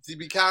there and to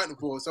be counted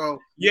for. So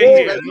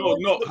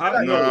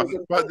no.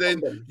 But then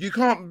you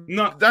can't.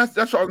 No, that's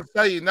what I'm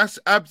saying. That's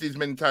Abs's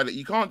mentality.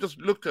 You can't just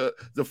look at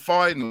the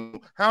final.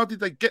 How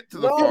did they get to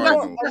the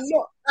final?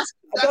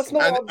 That's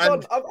not what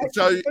I've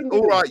done.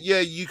 All right,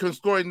 you can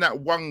score in that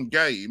one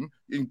game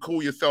and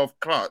call yourself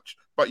clutch.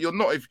 But you're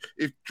not.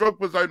 If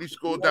Drogba's only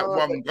scored that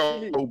one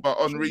goal, but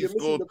Henry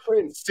scored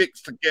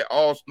 6 to get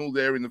Arsenal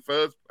there in the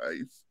first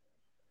place.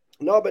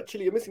 No, but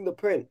Chile, you're missing the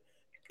point.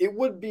 It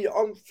would be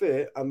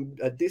unfair and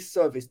a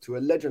disservice to a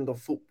legend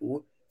of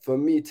football for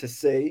me to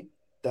say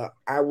that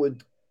I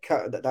would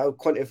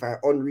quantify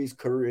Henry's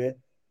career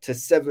to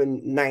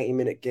 7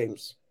 90-minute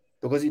games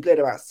because he played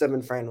about 7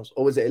 finals,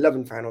 or was it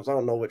 11 finals? I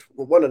don't know which.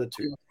 One of the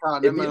two.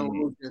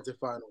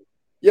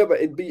 Yeah,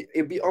 but it'd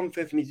be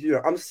unfair for me to do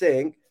that. I'm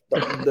saying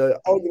that the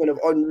argument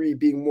of Henry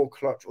being more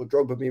clutch or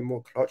Drogba being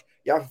more clutch,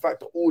 you have to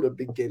factor all the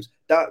big games.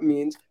 That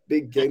means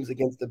big games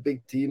against the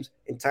big teams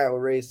in title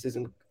races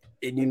and.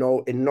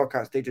 In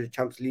knockout stages of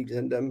Champions League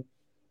and them.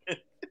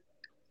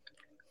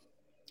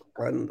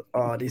 And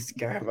this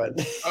guy, man.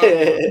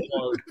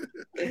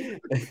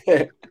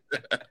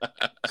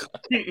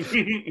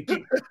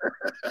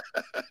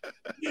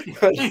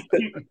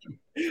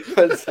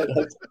 That's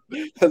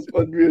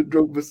Henry and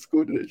Drogba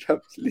scored in the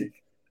Champions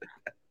League.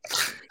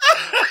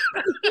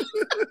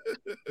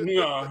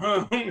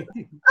 Yeah.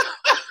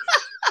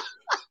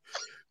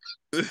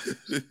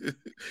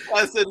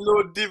 I said,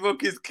 Lord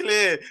Divock is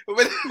clear.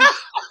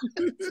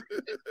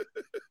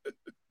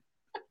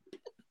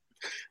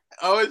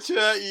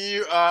 Ocha,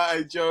 you are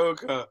a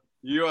joker.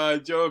 You are a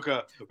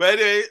joker. But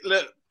anyway,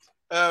 look,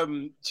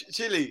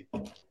 Chili,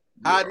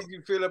 how did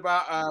you feel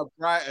about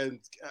Brighton,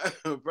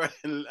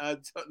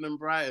 Tottenham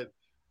Brighton?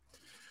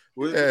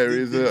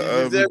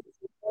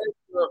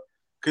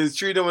 Because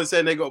Trina was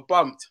saying they got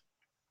bumped.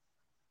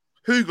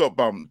 Who got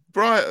bumped?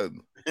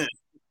 Brighton.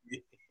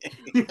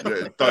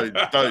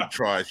 Don't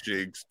try,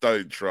 Shigs.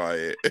 Don't try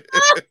it.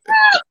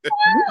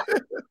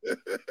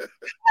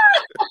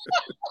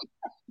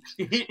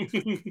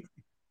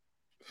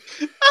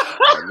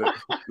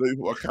 Look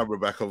my camera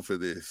back on for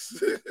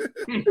this.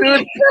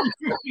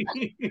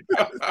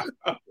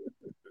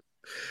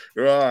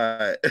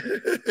 Right.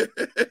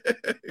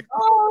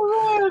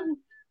 Oh man.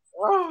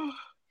 Oh.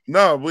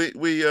 No, we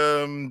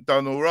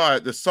done all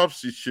right. The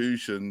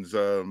substitutions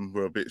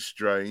were a bit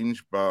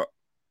strange, but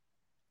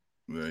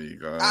there you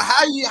go.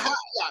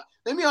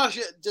 Let me ask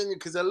you, Jenny,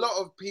 because a lot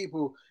of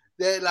people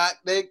they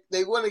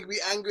want to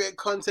be angry at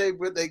Conte,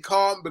 but they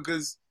can't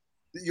because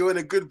you're in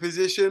a good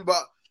position.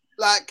 But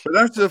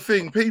that's the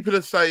thing. People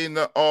are saying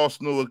that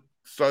Arsenal are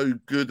so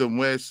good and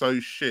we're so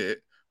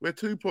shit. We're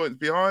 2 points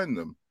behind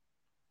them.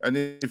 And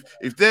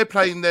if they're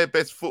playing their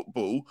best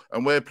football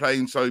and we're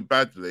playing so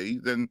badly,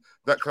 then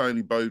that can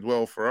only bode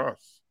well for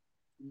us.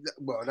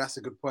 Well, that's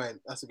a good point.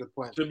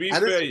 To be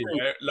fair,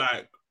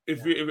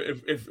 if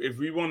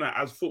we want to,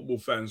 as football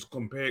fans,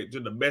 compare it to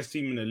the best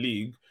team in the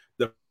league,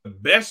 the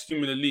best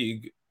team in the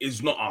league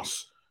is not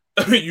us.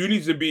 You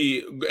need to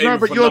be. No,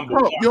 but you're top.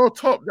 One. You're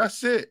top.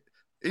 That's it.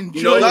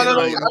 Enjoy it. I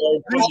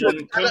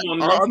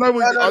know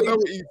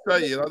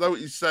what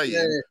you're saying.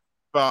 Yeah.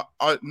 But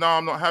I'm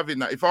not having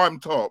that. If I'm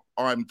top,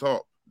 I'm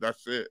top.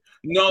 That's it.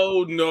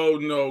 No.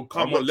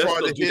 Come on, let's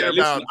not do that.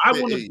 Listen, I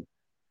want to.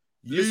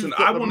 Listen,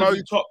 I want to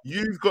be top.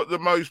 You've got the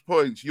most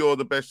points. You're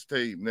the best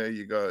team. There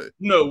you go.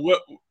 No,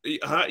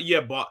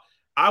 yeah, but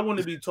I want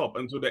to be top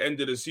until the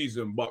end of the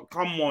season. But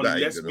come on,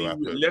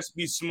 let's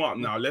be smart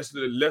now. Let's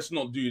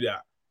not do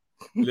that.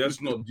 Let's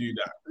not do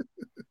that.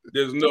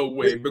 There's no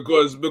way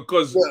because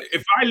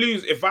if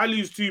I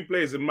lose 2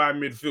 players in my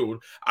midfield,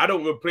 I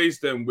don't replace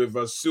them with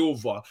a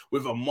Silva,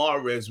 with a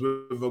Mahrez,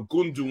 with a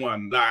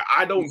Gundogan. Like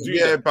I don't do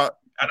that. Yeah, but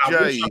and I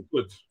wish I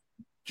could.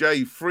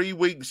 Jay, 3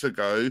 weeks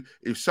ago,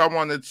 if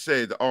someone had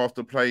said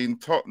after playing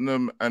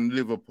Tottenham and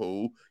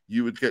Liverpool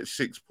you would get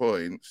 6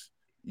 points,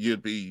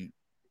 you'd be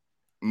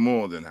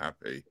more than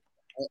happy.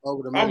 I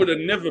would have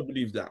never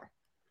believed that.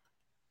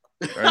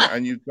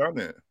 And you've done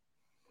it.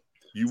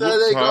 You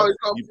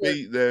you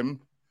beat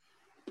them.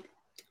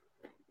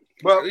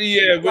 Well,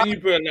 yeah, when you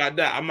put it like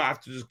that, I might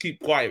have to just keep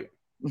quiet.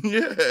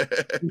 Yeah.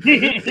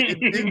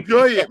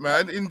 Enjoy it,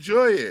 man.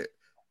 Enjoy it.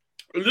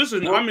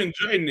 Listen, I'm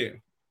enjoying it.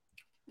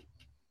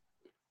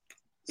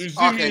 You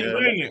see me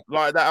enjoying it?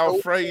 Like that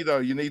Alfredo,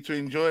 you need to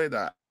enjoy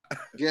that.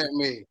 Get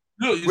me.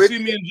 Look, you see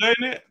me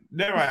enjoying it?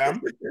 There I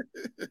am.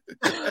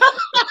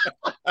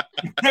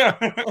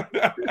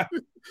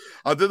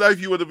 I don't know if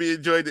you would have been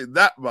enjoying it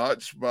that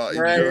much, but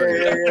enjoy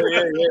it.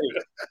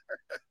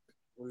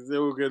 It's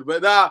all good.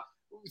 But now,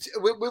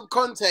 with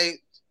Conte,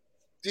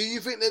 do you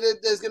think that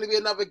there's going to be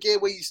another gear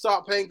where you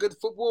start playing good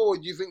football, or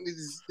do you think this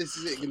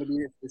is it going to be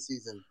it this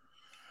season?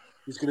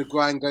 He's going to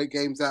grind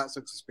games out,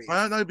 so to speak.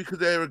 I don't know, because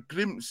there are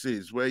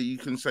glimpses where you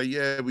can say,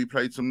 yeah, we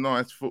played some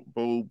nice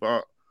football,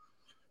 but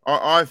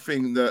I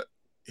think that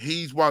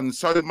he's won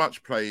so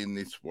much playing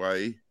this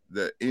way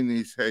that in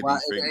his head he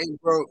thinks,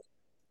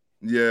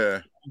 yeah.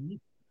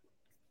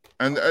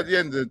 And at the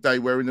end of the day,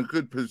 we're in a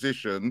good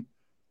position.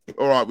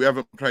 All right, we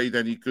haven't played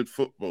any good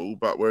football,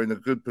 but we're in a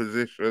good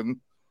position.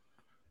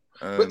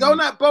 But don't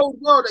that bode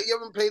well that you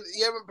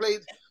haven't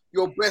played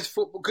your best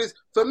football? Because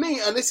for me,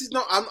 and this is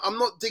not, I'm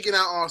not digging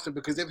out Arsenal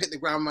because they've hit the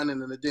ground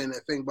running and they're doing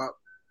their thing, but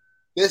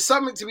there's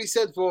something to be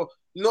said for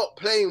not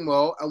playing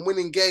well and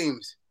winning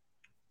games.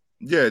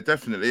 Yeah,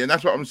 definitely. And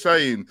that's what I'm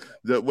saying,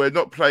 that we're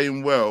not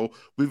playing well.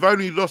 We've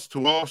only lost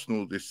to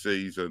Arsenal this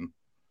season.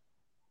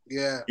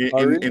 Yeah.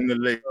 In the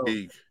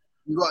league.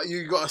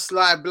 You got a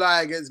sly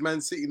blind against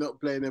Man City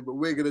not playing them, but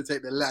we're going to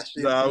take the lash.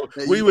 No,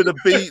 we would have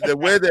beat them.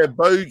 We're their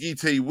bogey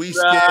team. We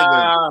scare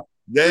them.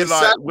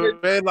 We're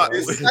playing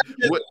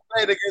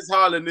against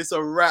Haaland. It's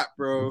a wrap,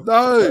 bro.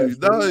 No,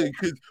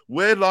 because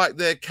we're like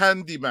their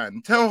candy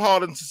man. Tell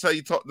Haaland to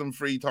say Tottenham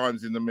 3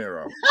 times in the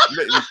mirror.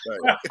 Let him say.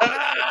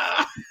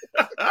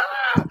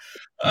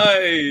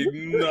 Hey,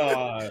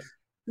 nah.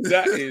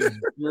 That is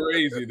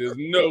crazy. There's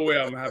no way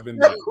I'm having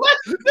that.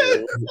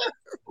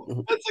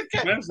 That's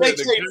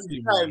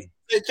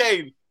a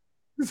cane.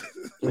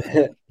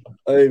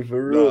 Hey,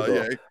 for real. No,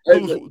 yeah.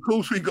 Of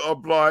course, we got a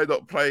blind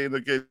not playing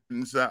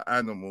against that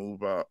animal,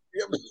 but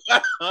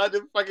I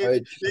didn't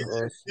fucking.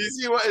 You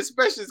see what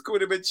Especialist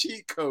called him a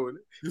cheat code?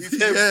 He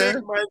said,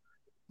 "Big man."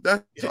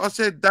 That's what I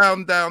said.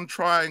 Down,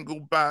 triangle,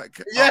 back,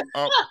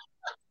 up,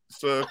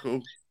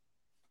 circle.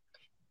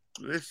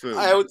 Listen.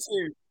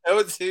 L2.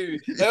 You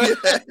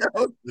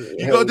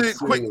gotta do it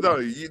quick though.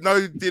 You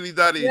know, dilly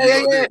dally. Yeah, you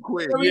gotta yeah. do it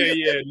quick.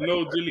 Yeah,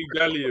 no dilly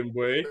dallying,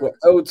 boy. What,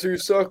 L2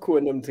 circle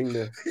and them thing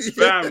there.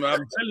 Fam, I'm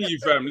telling you,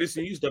 fam.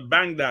 Listen, you used to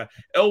bang that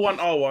L1,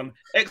 R1,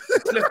 X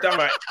left and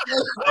right.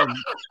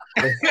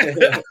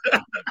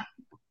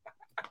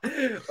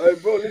 Oh,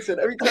 bro, listen.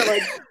 Every time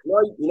you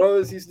know what I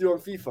used to do on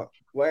FIFA.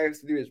 What I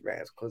used to do is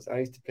because I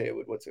used to play it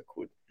with what's it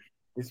called?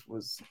 This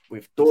was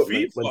with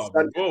Dortmund.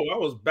 FIFA, bro, I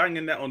was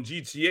banging that on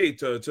GTA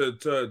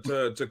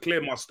to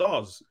clear my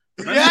stars.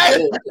 Yeah.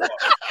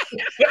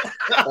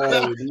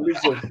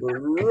 Listen,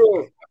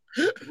 bro.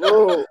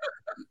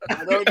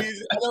 I don't need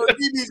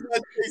these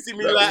men chasing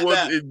me That like was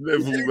that. in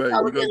level,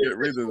 mate. We gotta get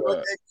rid of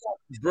that.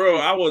 Bro,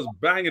 I was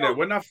banging it.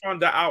 When I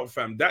found that out,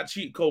 fam, that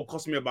cheat code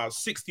cost me about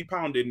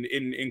 £60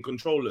 in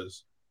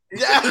controllers.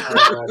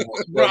 Yeah.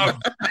 Bro.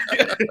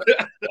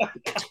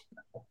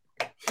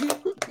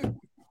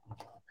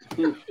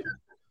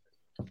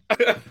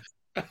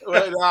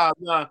 Well,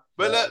 nah.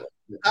 But look,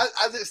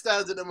 as it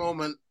stands at the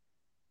moment,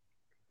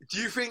 do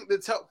you think the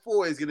top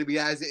 4 is going to be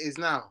as it is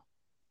now?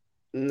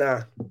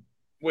 Nah.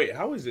 Wait,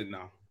 how is it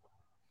now?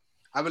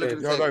 Have a look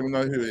at the I don't table. even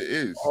know who it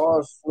is.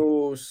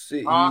 Arsenal,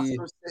 City.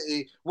 Arsenal,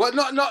 City. Well,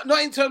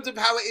 not in terms of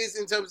how it is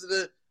in terms of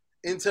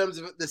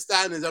the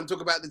standards. I'm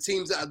talking about the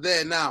teams that are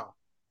there now.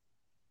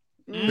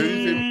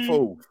 Who's in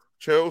fourth?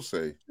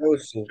 Chelsea.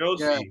 Chelsea.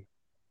 Yeah.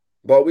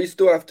 But we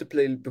still have to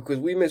play because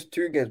we missed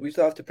 2 games. We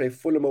still have to play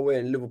Fulham away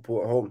and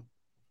Liverpool at home.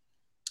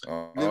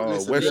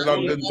 Listen, West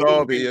London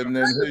derby and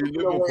then who?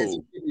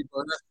 Liverpool.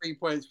 That's 3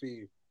 points for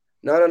you.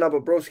 No,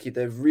 but broski,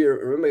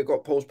 remember it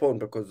got postponed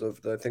because of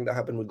the thing that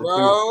happened with the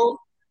Bro,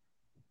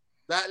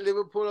 that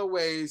Liverpool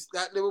away,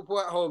 that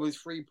Liverpool at home is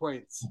 3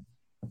 points.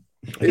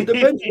 It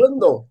depends when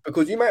though,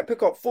 because you might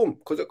pick up form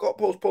because it got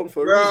postponed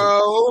for a reason.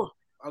 Bro,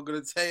 I'm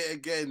gonna say it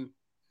again.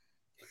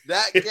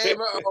 That game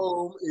at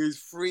home is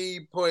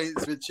 3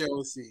 points for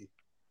Chelsea.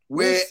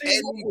 Where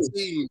any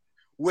team,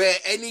 where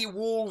any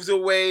Wolves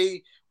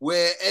away,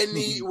 where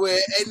any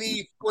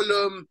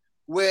Fulham,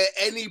 where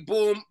any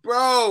Boom,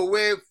 bro,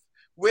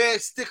 where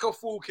stick a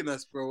fork in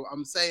us, bro.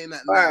 I'm saying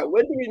that now. All right,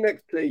 when do we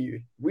next play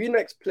you? We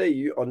next play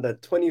you on the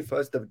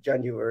 21st of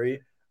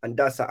January, and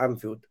that's at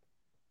Anfield.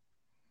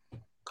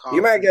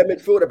 You might get a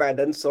midfielder by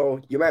then, so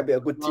you might be a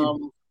good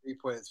team. 3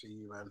 points for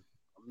you, man.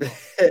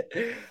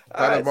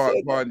 I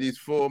might find his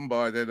form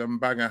by then and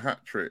bang a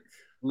hat trick.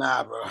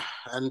 Nah, bro.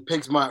 And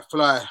pigs might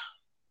fly.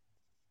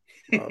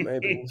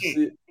 Maybe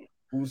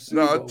we'll see.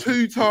 No,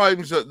 2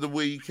 times at the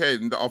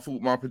weekend, I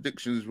thought my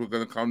predictions were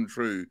going to come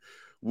true.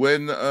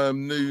 When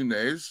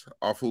Nunes,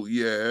 I thought,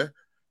 yeah.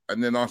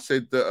 And then I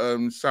said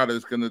that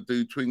Salah's going to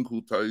do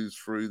twinkle toes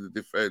through the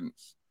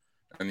defence.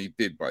 And he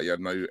did, but he had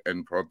no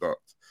end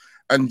product.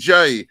 And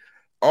Jay,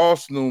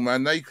 Arsenal,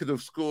 man, they could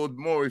have scored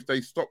more if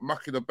they stopped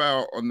mucking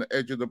about on the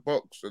edge of the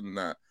box and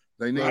that.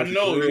 They need I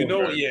know, score, you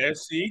know, man. yeah.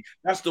 See,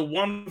 that's the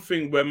one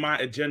thing where my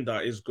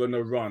agenda is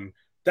gonna run.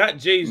 That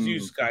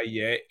Jesus guy,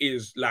 yeah,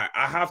 is like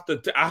I have to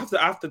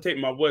take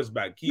my words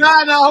back.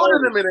 No, hold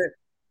on a minute.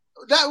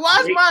 Why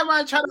is my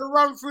man trying to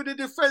run through the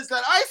defense?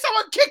 Like,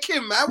 someone kick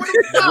him, man.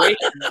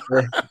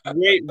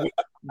 Wait.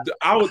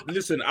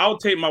 I'll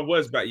take my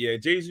words back. Yeah,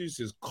 Jesus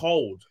is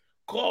cold,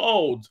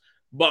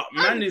 but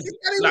man is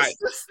like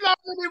just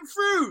slamming him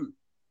through.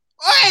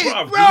 Hey,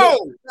 bruv, bro.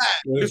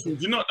 Listen,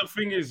 do you know what the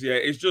thing is? Yeah,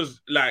 it's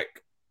just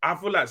like I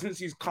feel like since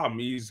he's come,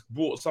 he's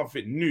brought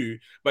something new,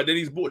 but then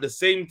he's brought the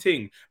same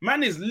thing.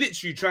 Man is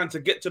literally trying to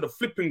get to the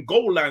flipping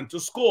goal line to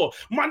score.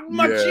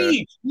 My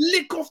G,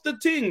 lick off the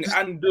thing.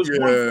 And there's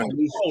one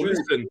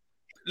thing.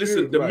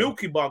 Listen, the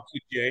Milky Bar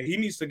kid, yeah, he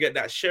needs to get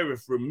that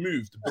sheriff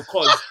removed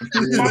because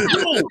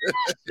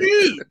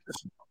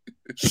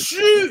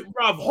shoot,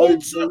 bruv.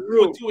 Hold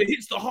circle until it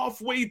hits the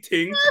halfway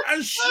thing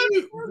and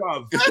shoot,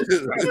 bruv.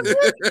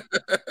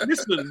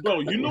 Listen,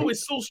 bro, you know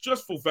it's so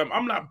stressful, fam.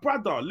 I'm like,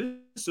 brother,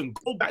 listen,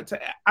 go back to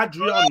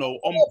Adriano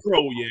on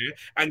Pro, yeah,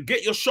 and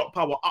get your shot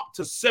power up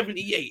to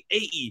 78,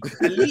 80.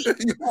 And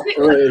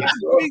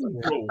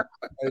bro.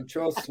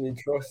 Trust me.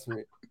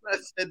 I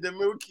said the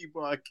Milky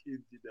Bar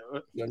kid, you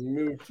know. The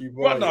Milky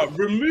Bar. Brother,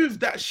 remove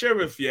that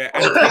sheriff, yeah,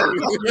 and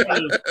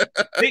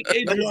take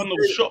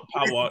Adriano's shot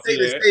power. Take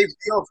the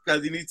safety off,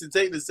 because he needs to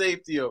take the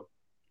safety off.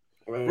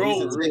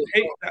 Bro,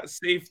 take that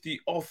safety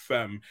off,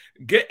 fam.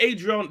 Get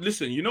Adrian.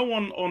 Listen, you know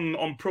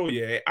on Pro,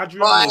 yeah,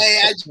 Adriano,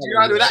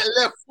 that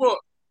left foot.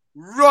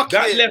 Rocket.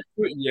 That left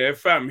foot, yeah,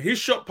 fam. His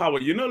shot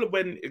power, you know,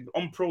 when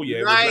on Pro,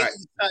 yeah, it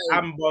was like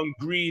amber and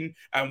green,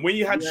 and when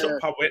you had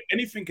shot power,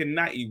 anything in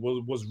 90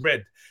 was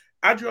red.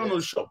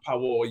 Adriano's shot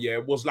power, yeah,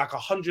 was like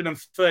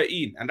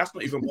 113, and that's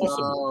not even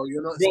possible. No,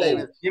 you're not saying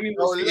it.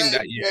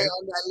 That, yeah.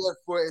 On that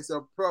left foot, it's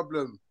a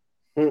problem.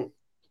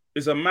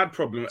 It's a mad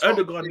problem.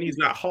 Odegaard needs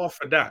like half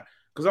of that.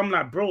 Because I'm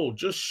like, bro,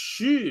 just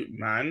shoot,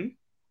 man.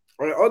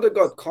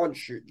 Odegaard can't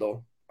shoot,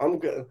 though. I'm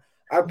good.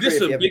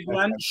 Listen, big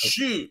man,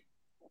 shoot.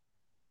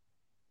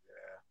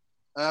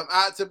 Yeah.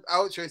 Out to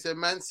Ultra said,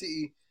 Man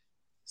City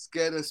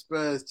scared of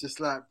Spurs,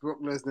 just like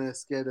Brock Lesnar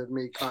scared of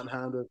me, can't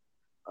handle.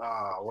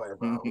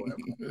 Whatever.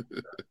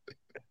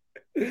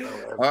 I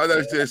don't know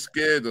if they're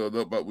scared or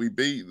not, but we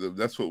beat them.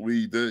 That's what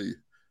we do.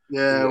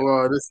 Yeah,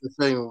 well, this is the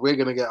thing. We're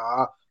gonna get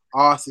our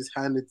asses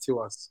handed to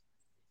us.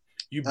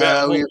 You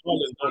better hope we-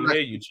 Holland don't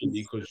hear you,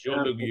 Chidi, because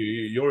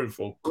you're in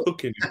for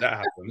cooking if that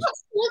happens.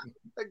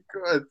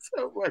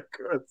 Oh my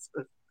god.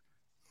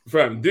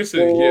 Fam, this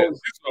one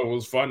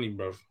was funny,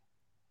 bro.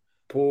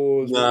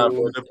 Pause. Nah,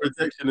 bro, the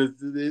protection is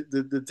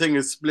the thing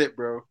is split,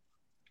 bro.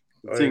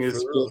 The thing is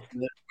split.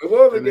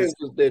 What other games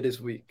was there this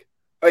week?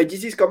 Hey, did you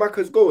see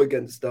Skamaka's goal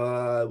against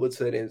what's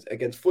her name?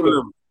 Against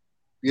Fulham?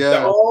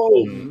 Yeah.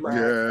 Oh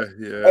man.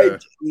 Yeah. Hey,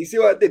 you see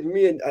what I did?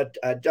 Me and I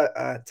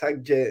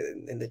tagged Jay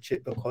in the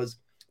chip because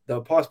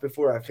the pass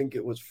before, I think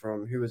it was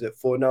from who was it?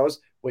 Fornals,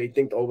 where he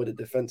thinked over the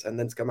defense and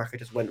then Skamaka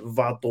just went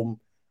vadum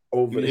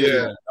over the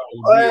Yeah.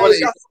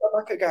 that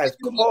Skamaka guy is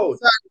cold.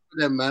 For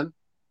them, man.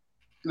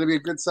 It's gonna be a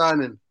good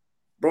signing.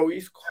 Bro,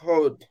 he's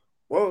cold.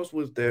 What else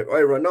was there?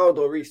 Oh,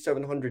 Ronaldo reached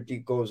 700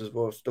 deep goals as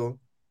well still.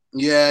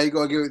 Yeah, you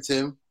gotta give it to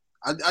him.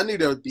 I knew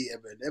they would beat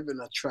Everton.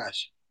 Everton are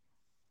trash.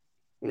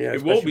 Yeah,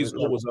 Iwobi's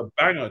goal was a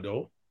banger,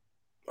 though.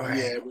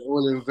 Yeah, we're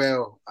all in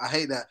Vale. I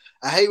hate that.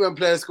 I hate when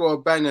players score a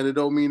banger that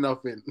don't mean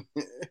nothing.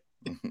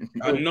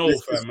 I know,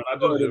 fam. And I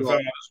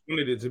just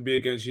wanted it to be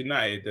against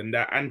United, and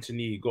that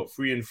Anthony got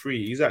 3 and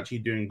 3. He's actually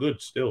doing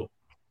good still.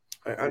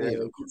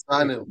 Good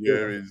signing.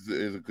 Yeah,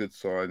 it's a good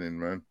signing,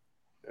 man.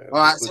 All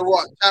right, so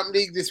what? Champions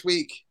League this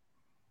week.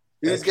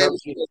 This game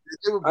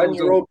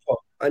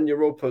and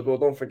Europa as well.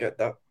 Don't forget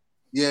that.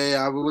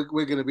 Yeah,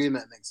 we're gonna be in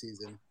that next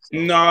season. So.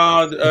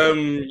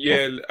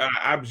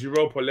 Abs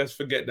Europa. Let's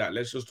forget that.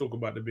 Let's just talk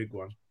about the big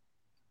one.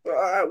 All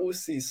right, we'll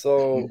see.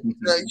 So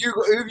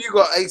you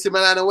got AC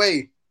Milan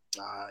away.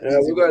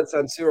 We're going to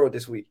San Siro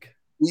this week.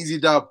 Easy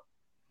dub.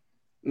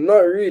 Not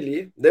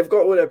really. They've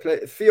got all their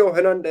players. Theo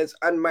Hernandez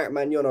and Mike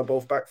Magnon are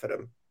both back for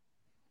them.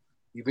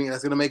 You think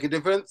that's gonna make a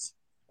difference?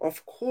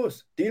 Of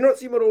course. Do you not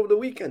see them over the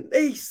weekend?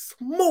 They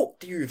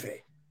smoked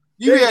Juve.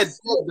 You are dead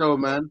though,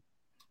 man.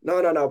 No,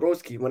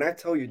 broski. When I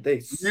tell you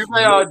Juve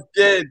are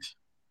dead.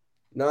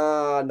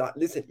 Nah.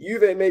 Listen,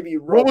 Juve may be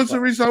wrong. What was the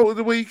result of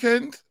the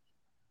weekend?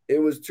 It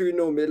was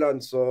 2-0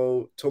 Milan.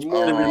 So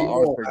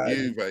tomorrow,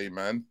 Juve,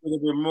 man.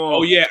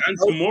 Oh yeah, and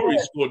Tomori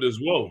scored as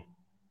well.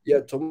 Yeah,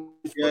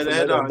 Tomori scored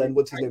and then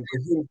what's his name?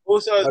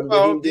 Also,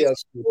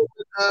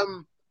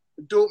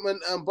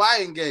 Dortmund and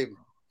Bayern game.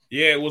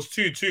 Yeah, it was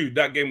 2-2.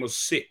 That game was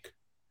sick.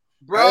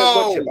 Bro,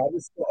 I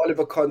just saw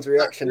Oliver Kahn's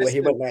reaction where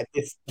he went like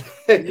this.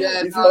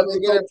 Yeah,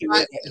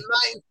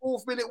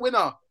 94th minute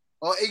winner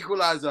or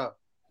equalizer.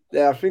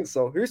 Yeah, I think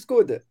so. Who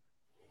scored it?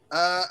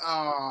 I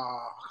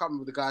can't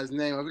remember the guy's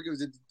name. I think it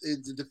was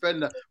the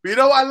defender. But you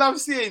know what I love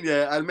seeing,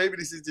 yeah? And maybe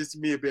this is just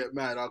me a bit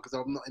mad because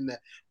I'm not in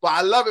there. But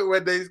I love it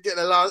when they get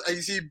the last and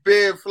you see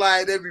beer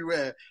flying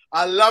everywhere.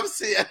 I love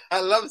seeing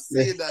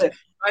that.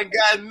 My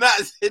guy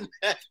nuts in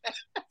there.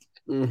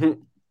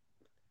 Mm-hmm.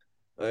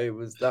 It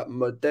was that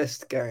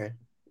Modeste guy.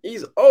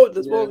 He's old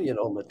as well,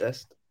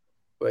 Modeste.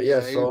 But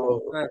yeah,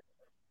 so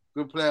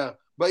good player.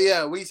 But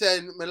yeah, we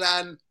said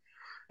Milan.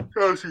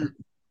 Chelsea.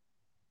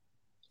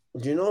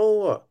 Do you know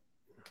what?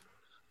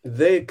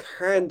 They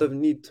kind of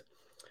need.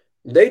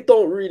 They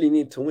don't really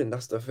need to win.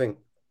 That's the thing,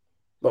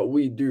 but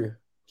we do.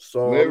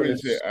 So where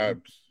is it,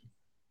 Abs?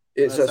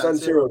 It's at San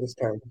Siro this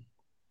time,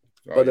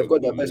 but they've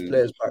got their best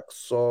players back.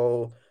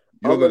 So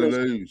you're gonna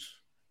lose.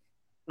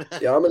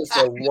 Yeah, I'm gonna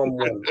say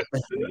 1-1.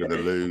 You're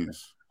gonna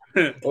lose.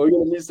 Oh, you're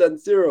gonna lose San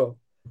Siro.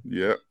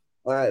 Yeah.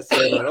 All right, so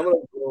man, I'm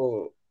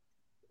gonna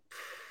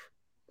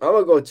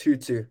go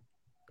 2-2.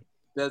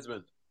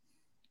 Desmond.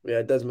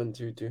 Yeah, Desmond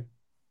 2-2.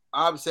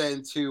 I'm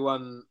saying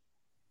 2-1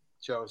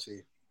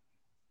 Chelsea.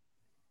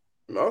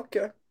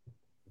 Okay.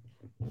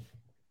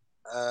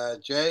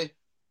 Jay?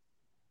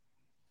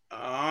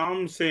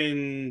 I'm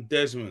saying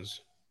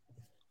Desmond's.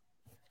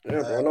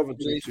 Yeah, bro, another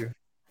 2-2.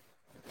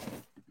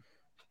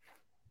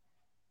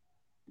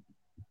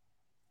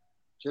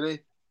 Chile?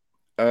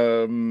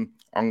 I'm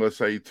gonna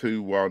say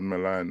 2-1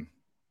 Milan.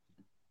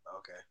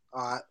 Okay.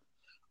 All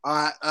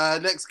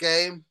right. Next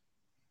game.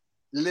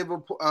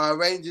 Liverpool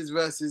Rangers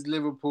versus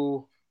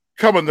Liverpool.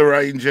 Come on, the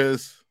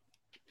Rangers.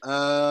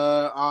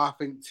 I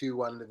think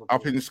 2-1 Liverpool.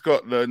 Up in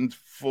Scotland,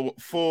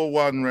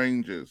 4-1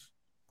 Rangers.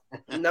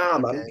 Nah,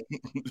 man.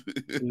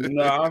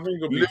 I think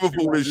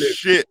Liverpool is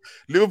shit.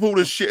 Liverpool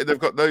is shit and they've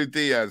got no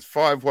Diaz.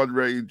 5-1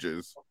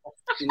 Rangers.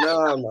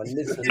 Nah, man.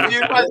 Listen.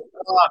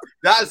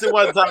 That's the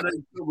one time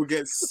that people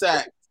get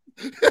sacked.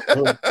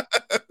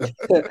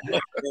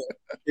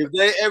 If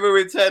they ever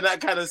return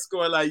that kind of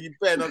score, like you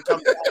better not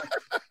come back.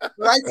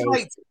 Right.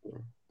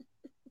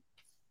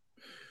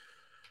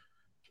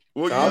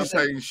 What are you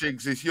saying,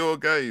 Shigs? It's your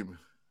game.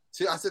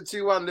 I said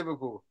 2-1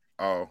 Liverpool.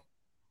 Oh.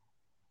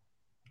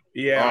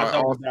 Yeah,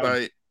 I'll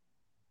say.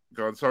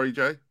 Go on, sorry,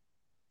 Jay.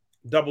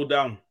 Double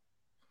down.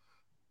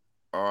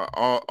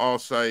 I'll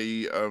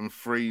say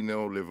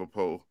 3-0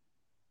 Liverpool.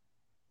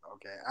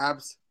 Okay,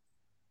 Abs.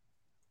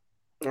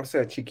 I'll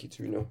say a cheeky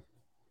 2-0.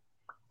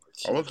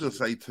 I was going to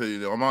say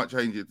 2-0. I might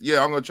change it.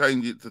 Yeah, I'm going to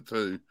change it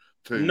to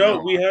 2.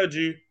 No, we heard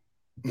you.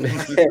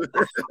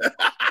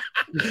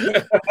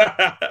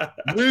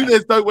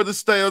 Nunes don't want to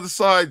stay on the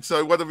side,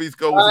 so one of his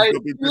goals is going to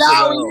be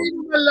disallowed. Leave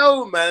him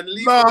alone, man. Leave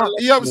him Nah, alone.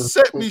 he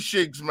upset me,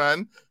 Shigs,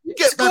 man.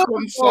 Get back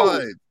on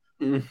side.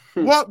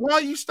 Mm-hmm. Why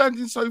are you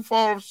standing so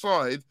far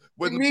offside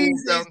when It the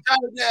means ball's he's down? trying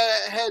to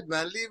get ahead,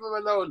 man. Leave him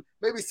alone.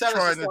 Maybe Salah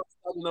Trying should to- start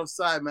standing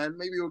offside, man.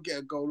 Maybe he'll get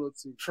a goal or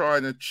two.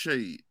 Trying to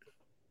cheat.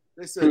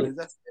 Listen,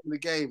 that's the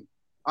game.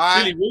 All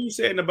Billy, right. what are you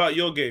saying about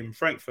your game,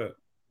 Frankfurt?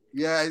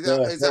 Yeah, it's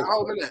Yeah, at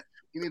home, isn't it?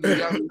 You need a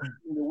young team to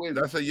win.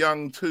 That's a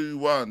young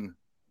 2-1.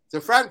 To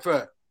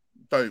Frankfurt.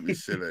 Don't be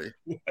silly.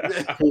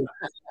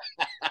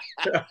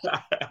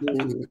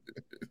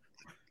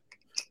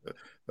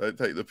 Don't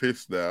take the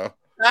piss now.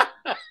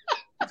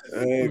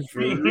 Hey, for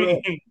real.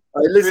 Hey,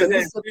 listen,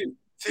 listen.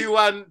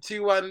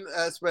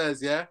 2-1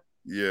 Spurs, yeah?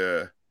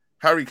 Yeah.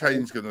 Harry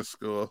Kane's going to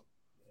score.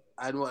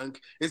 And what?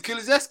 Is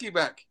Kulusevski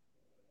back?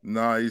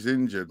 No, he's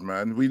injured,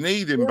 man. We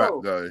need him back,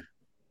 though.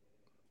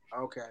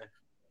 Okay.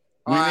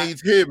 We All right. need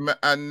him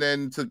and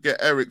then to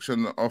get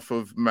Ericsson off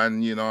of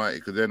Man United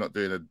because they're not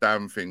doing a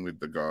damn thing with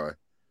the guy.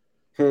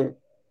 Yeah,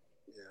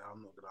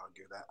 I'm not going to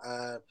argue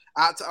that.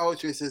 Out to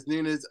Ultra, it says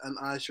Nunes and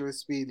I show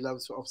speed,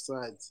 loves for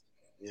offsides.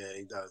 Yeah,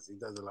 he does. He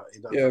does a lot. He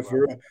does Yeah, a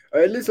for lot. real.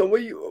 Hey, listen,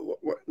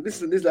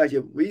 listen, this like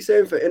you. What are you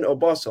saying for Inter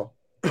Barca?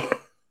 In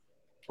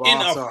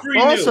Barca. a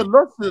 3-0. Barca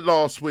lost it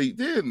last week,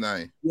 didn't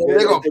they? Yeah,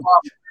 they got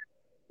bumped.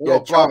 They Yeah,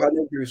 got Charles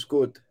bumped. Hanegru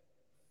scored.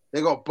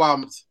 They got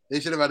bumped. They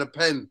should have had a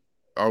pen.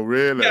 Oh,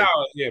 really? Get out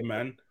of here,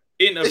 man.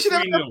 In a They should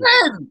have had 3-0. a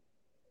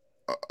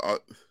pen.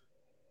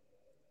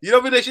 You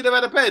don't think they should have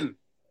had a pen?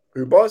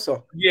 Who,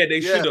 Barca? Yeah, they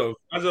Yeah. should have.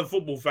 As a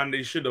football fan,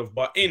 they should have.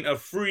 But in a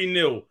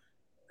 3-0.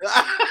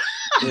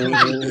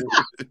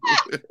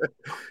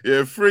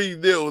 Yeah,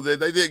 3-0.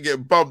 They didn't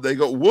get bumped. They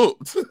got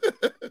whooped.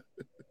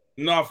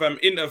 Nah, fam.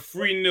 In a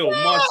 3-0.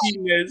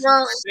 Martinez,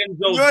 Bro,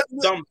 Denzel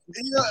dumped.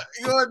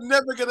 you're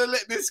never gonna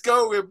let this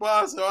go with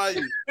Barca, are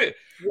you?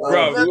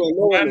 Bro,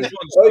 no man, one- listen,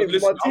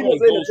 Martinez I want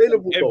ain't goals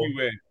available, though.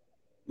 everywhere.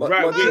 Ma-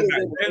 Right Martinez wing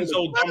ain't back, Denzel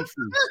available.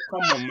 Dumfries.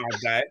 Come on, my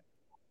guy.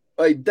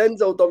 Hey,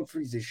 Denzel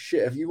Dumfries is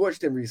shit. Have you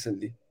watched him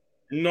recently?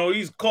 No,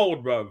 he's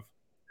cold, bruv.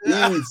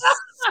 He's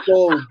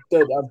so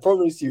dead. I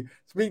promise you.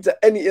 Speak to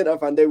any Inter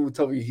fan, they will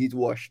tell you he's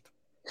washed.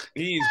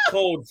 He's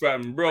cold,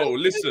 fam. Bro,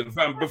 listen,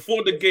 fam.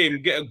 Before the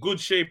game, get a good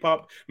shape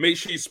up. Make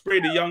sure you spray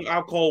the young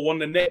alcohol on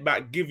the net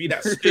back, give you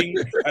that sting,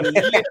 and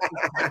lift it.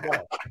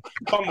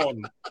 Come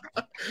on.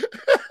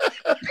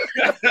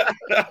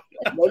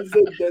 Man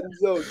said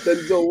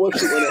Denzel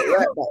washed it on it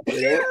right back,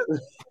 you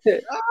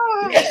know?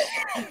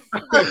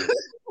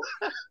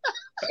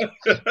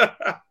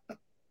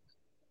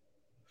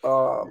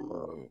 Oh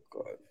my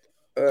god.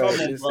 Come on,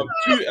 listen.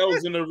 bro. 2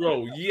 L's in a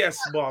row. Yes,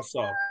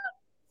 Barca.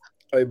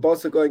 Hey,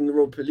 Barca going in the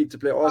Europa League to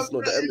play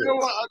Arsenal. The You know Emirates.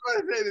 what? I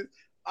gotta say this.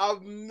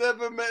 I've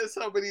never met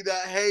somebody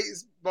that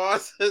hates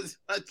Barca as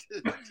much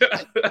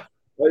as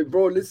Hey,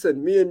 bro,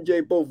 listen. Me and Jay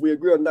both we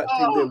agree on that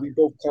thing there. We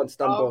both can't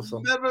stand I've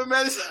Barca. never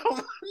met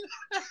someone.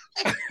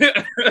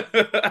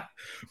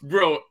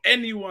 Bro,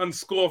 anyone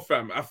score,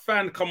 fam. A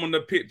fan come on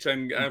the pitch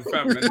and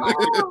fam. And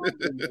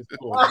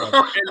score,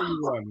 fam.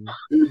 Anyone.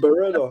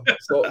 Barella.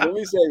 So what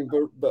we saying?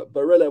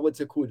 Barella, what's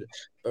it called?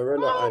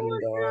 Barella and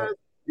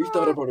who's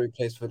the other brother who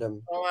plays for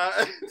them? All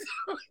right.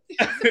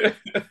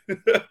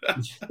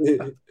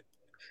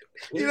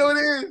 You know what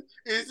it is?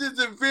 It's just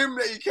a vim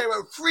that you came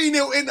out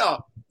 3-0 Inter.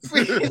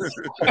 3-0.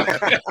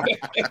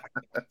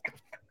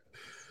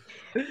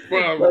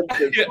 Bro,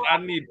 I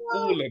need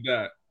all of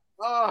that.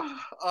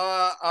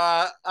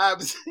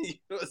 Abs,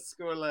 your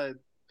scoreline.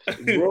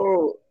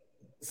 Bro,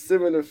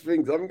 similar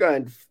things. I'm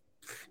going.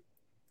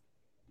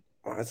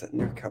 Oh, that's a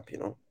new cap, you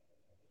know.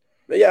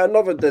 But yeah,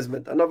 another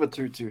Desmond, another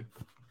 2-2.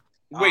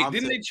 Wait, I'm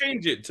didn't they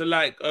change it to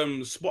like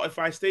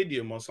Spotify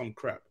Stadium or some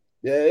crap?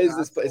 Yeah, it is.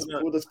 Nah, It's no.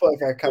 called the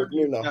Spotify Camp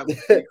Nou now.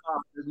 The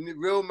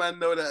real man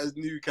know that as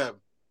new cam.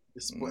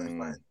 It's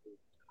Spotify.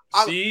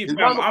 See, his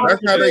fam, mama I'm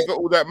That's how they Clay. got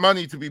all that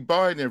money to be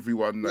buying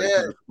everyone. Though, Yeah. for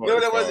the You know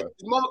what that was? Spotify.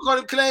 His mama call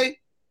him Clay.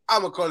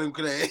 I'ma call him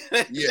Clay.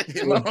 Yeah.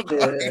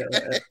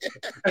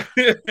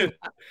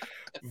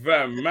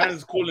 fam,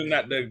 man's calling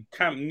that the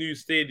Camp New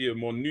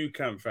Stadium or New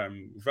Camp,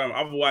 fam.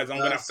 Otherwise, I'm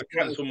gonna have to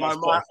cancel my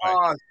Spotify.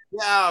 ass.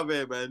 Get out of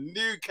here, man.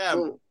 New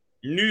cam.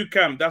 New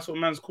Camp, that's what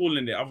man's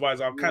calling it. Otherwise,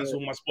 I'll cancel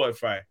my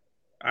Spotify.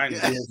 I ain't,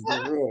 Yeah.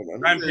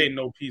 I ain't paying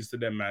no peace to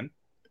them, man.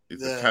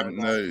 It's Yeah, a Camp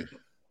Nou.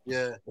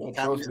 Yeah. Well, I'm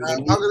Chelsea-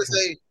 gonna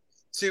say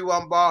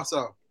 2-1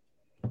 Barca.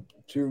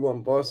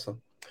 2-1 Barca.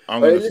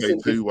 I'm Hey, going to listen,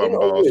 say if 2-1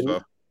 Inter win,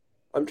 Barca.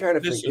 I'm trying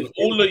to Listen, think.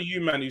 all of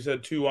you, man, who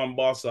said 2-1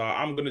 Barca,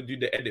 I'm gonna do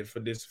the edit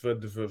for this for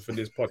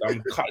this pod.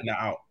 I'm cutting that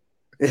out.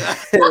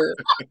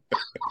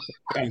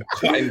 I'm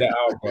cutting that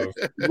out, bro.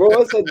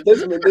 Bro, I said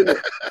Desmond, didn't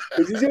it?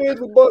 Because you see what it is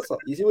with Barca?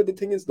 You see what the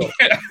thing is, though?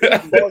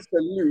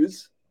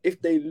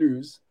 If they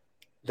lose,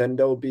 then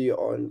they'll be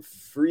on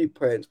 3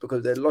 points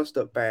because they lost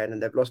at Bayern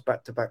and they've lost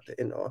back-to-back to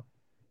Inter.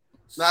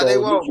 Nah, So, they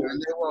won't, literally,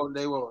 man.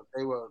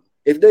 They won't.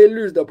 if they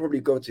lose, they'll probably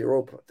go to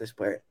Europa at this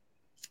point.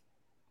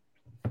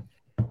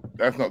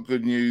 That's not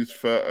good news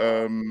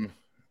for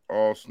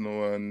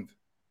Arsenal and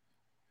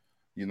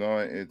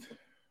United.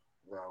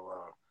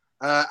 Wow.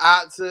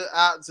 Out to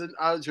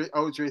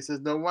Ultra says,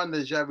 no wonder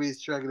Xavi is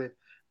struggling.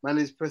 Man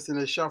is pressing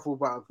the shuffle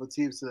button for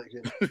team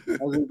selection.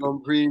 Hasn't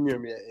gone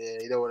premium yet. Yeah,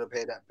 you don't want to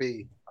pay that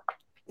fee.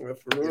 Yeah,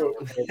 for real.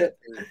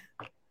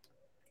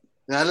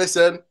 Now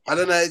listen, I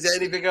don't know. Is there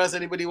anything else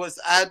anybody wants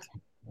to add?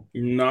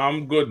 No,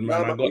 I'm good,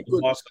 man. No, I got the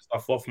master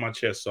stuff off my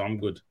chest, so I'm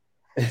good.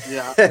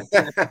 Yeah.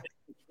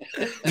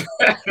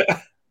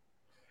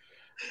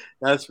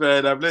 That's fair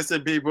enough.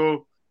 Listen,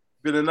 people,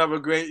 been another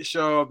great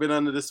show. I've been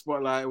under the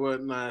spotlight. It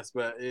weren't nice,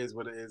 but it is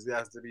what it is. It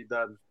has to be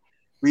done.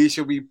 We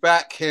shall be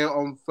back here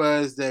on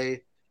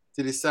Thursday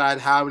to decide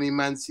how many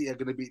Man City are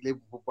going to beat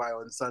Liverpool by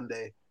on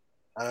Sunday.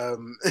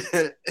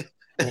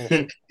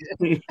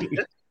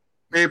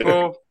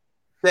 People,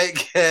 take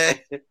care.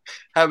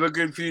 Have a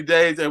good few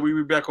days, and we'll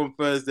be back on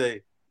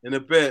Thursday in a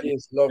bit.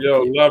 Peace, love,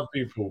 Yo, love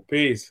people.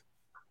 Peace.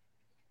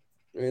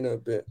 in a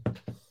bit.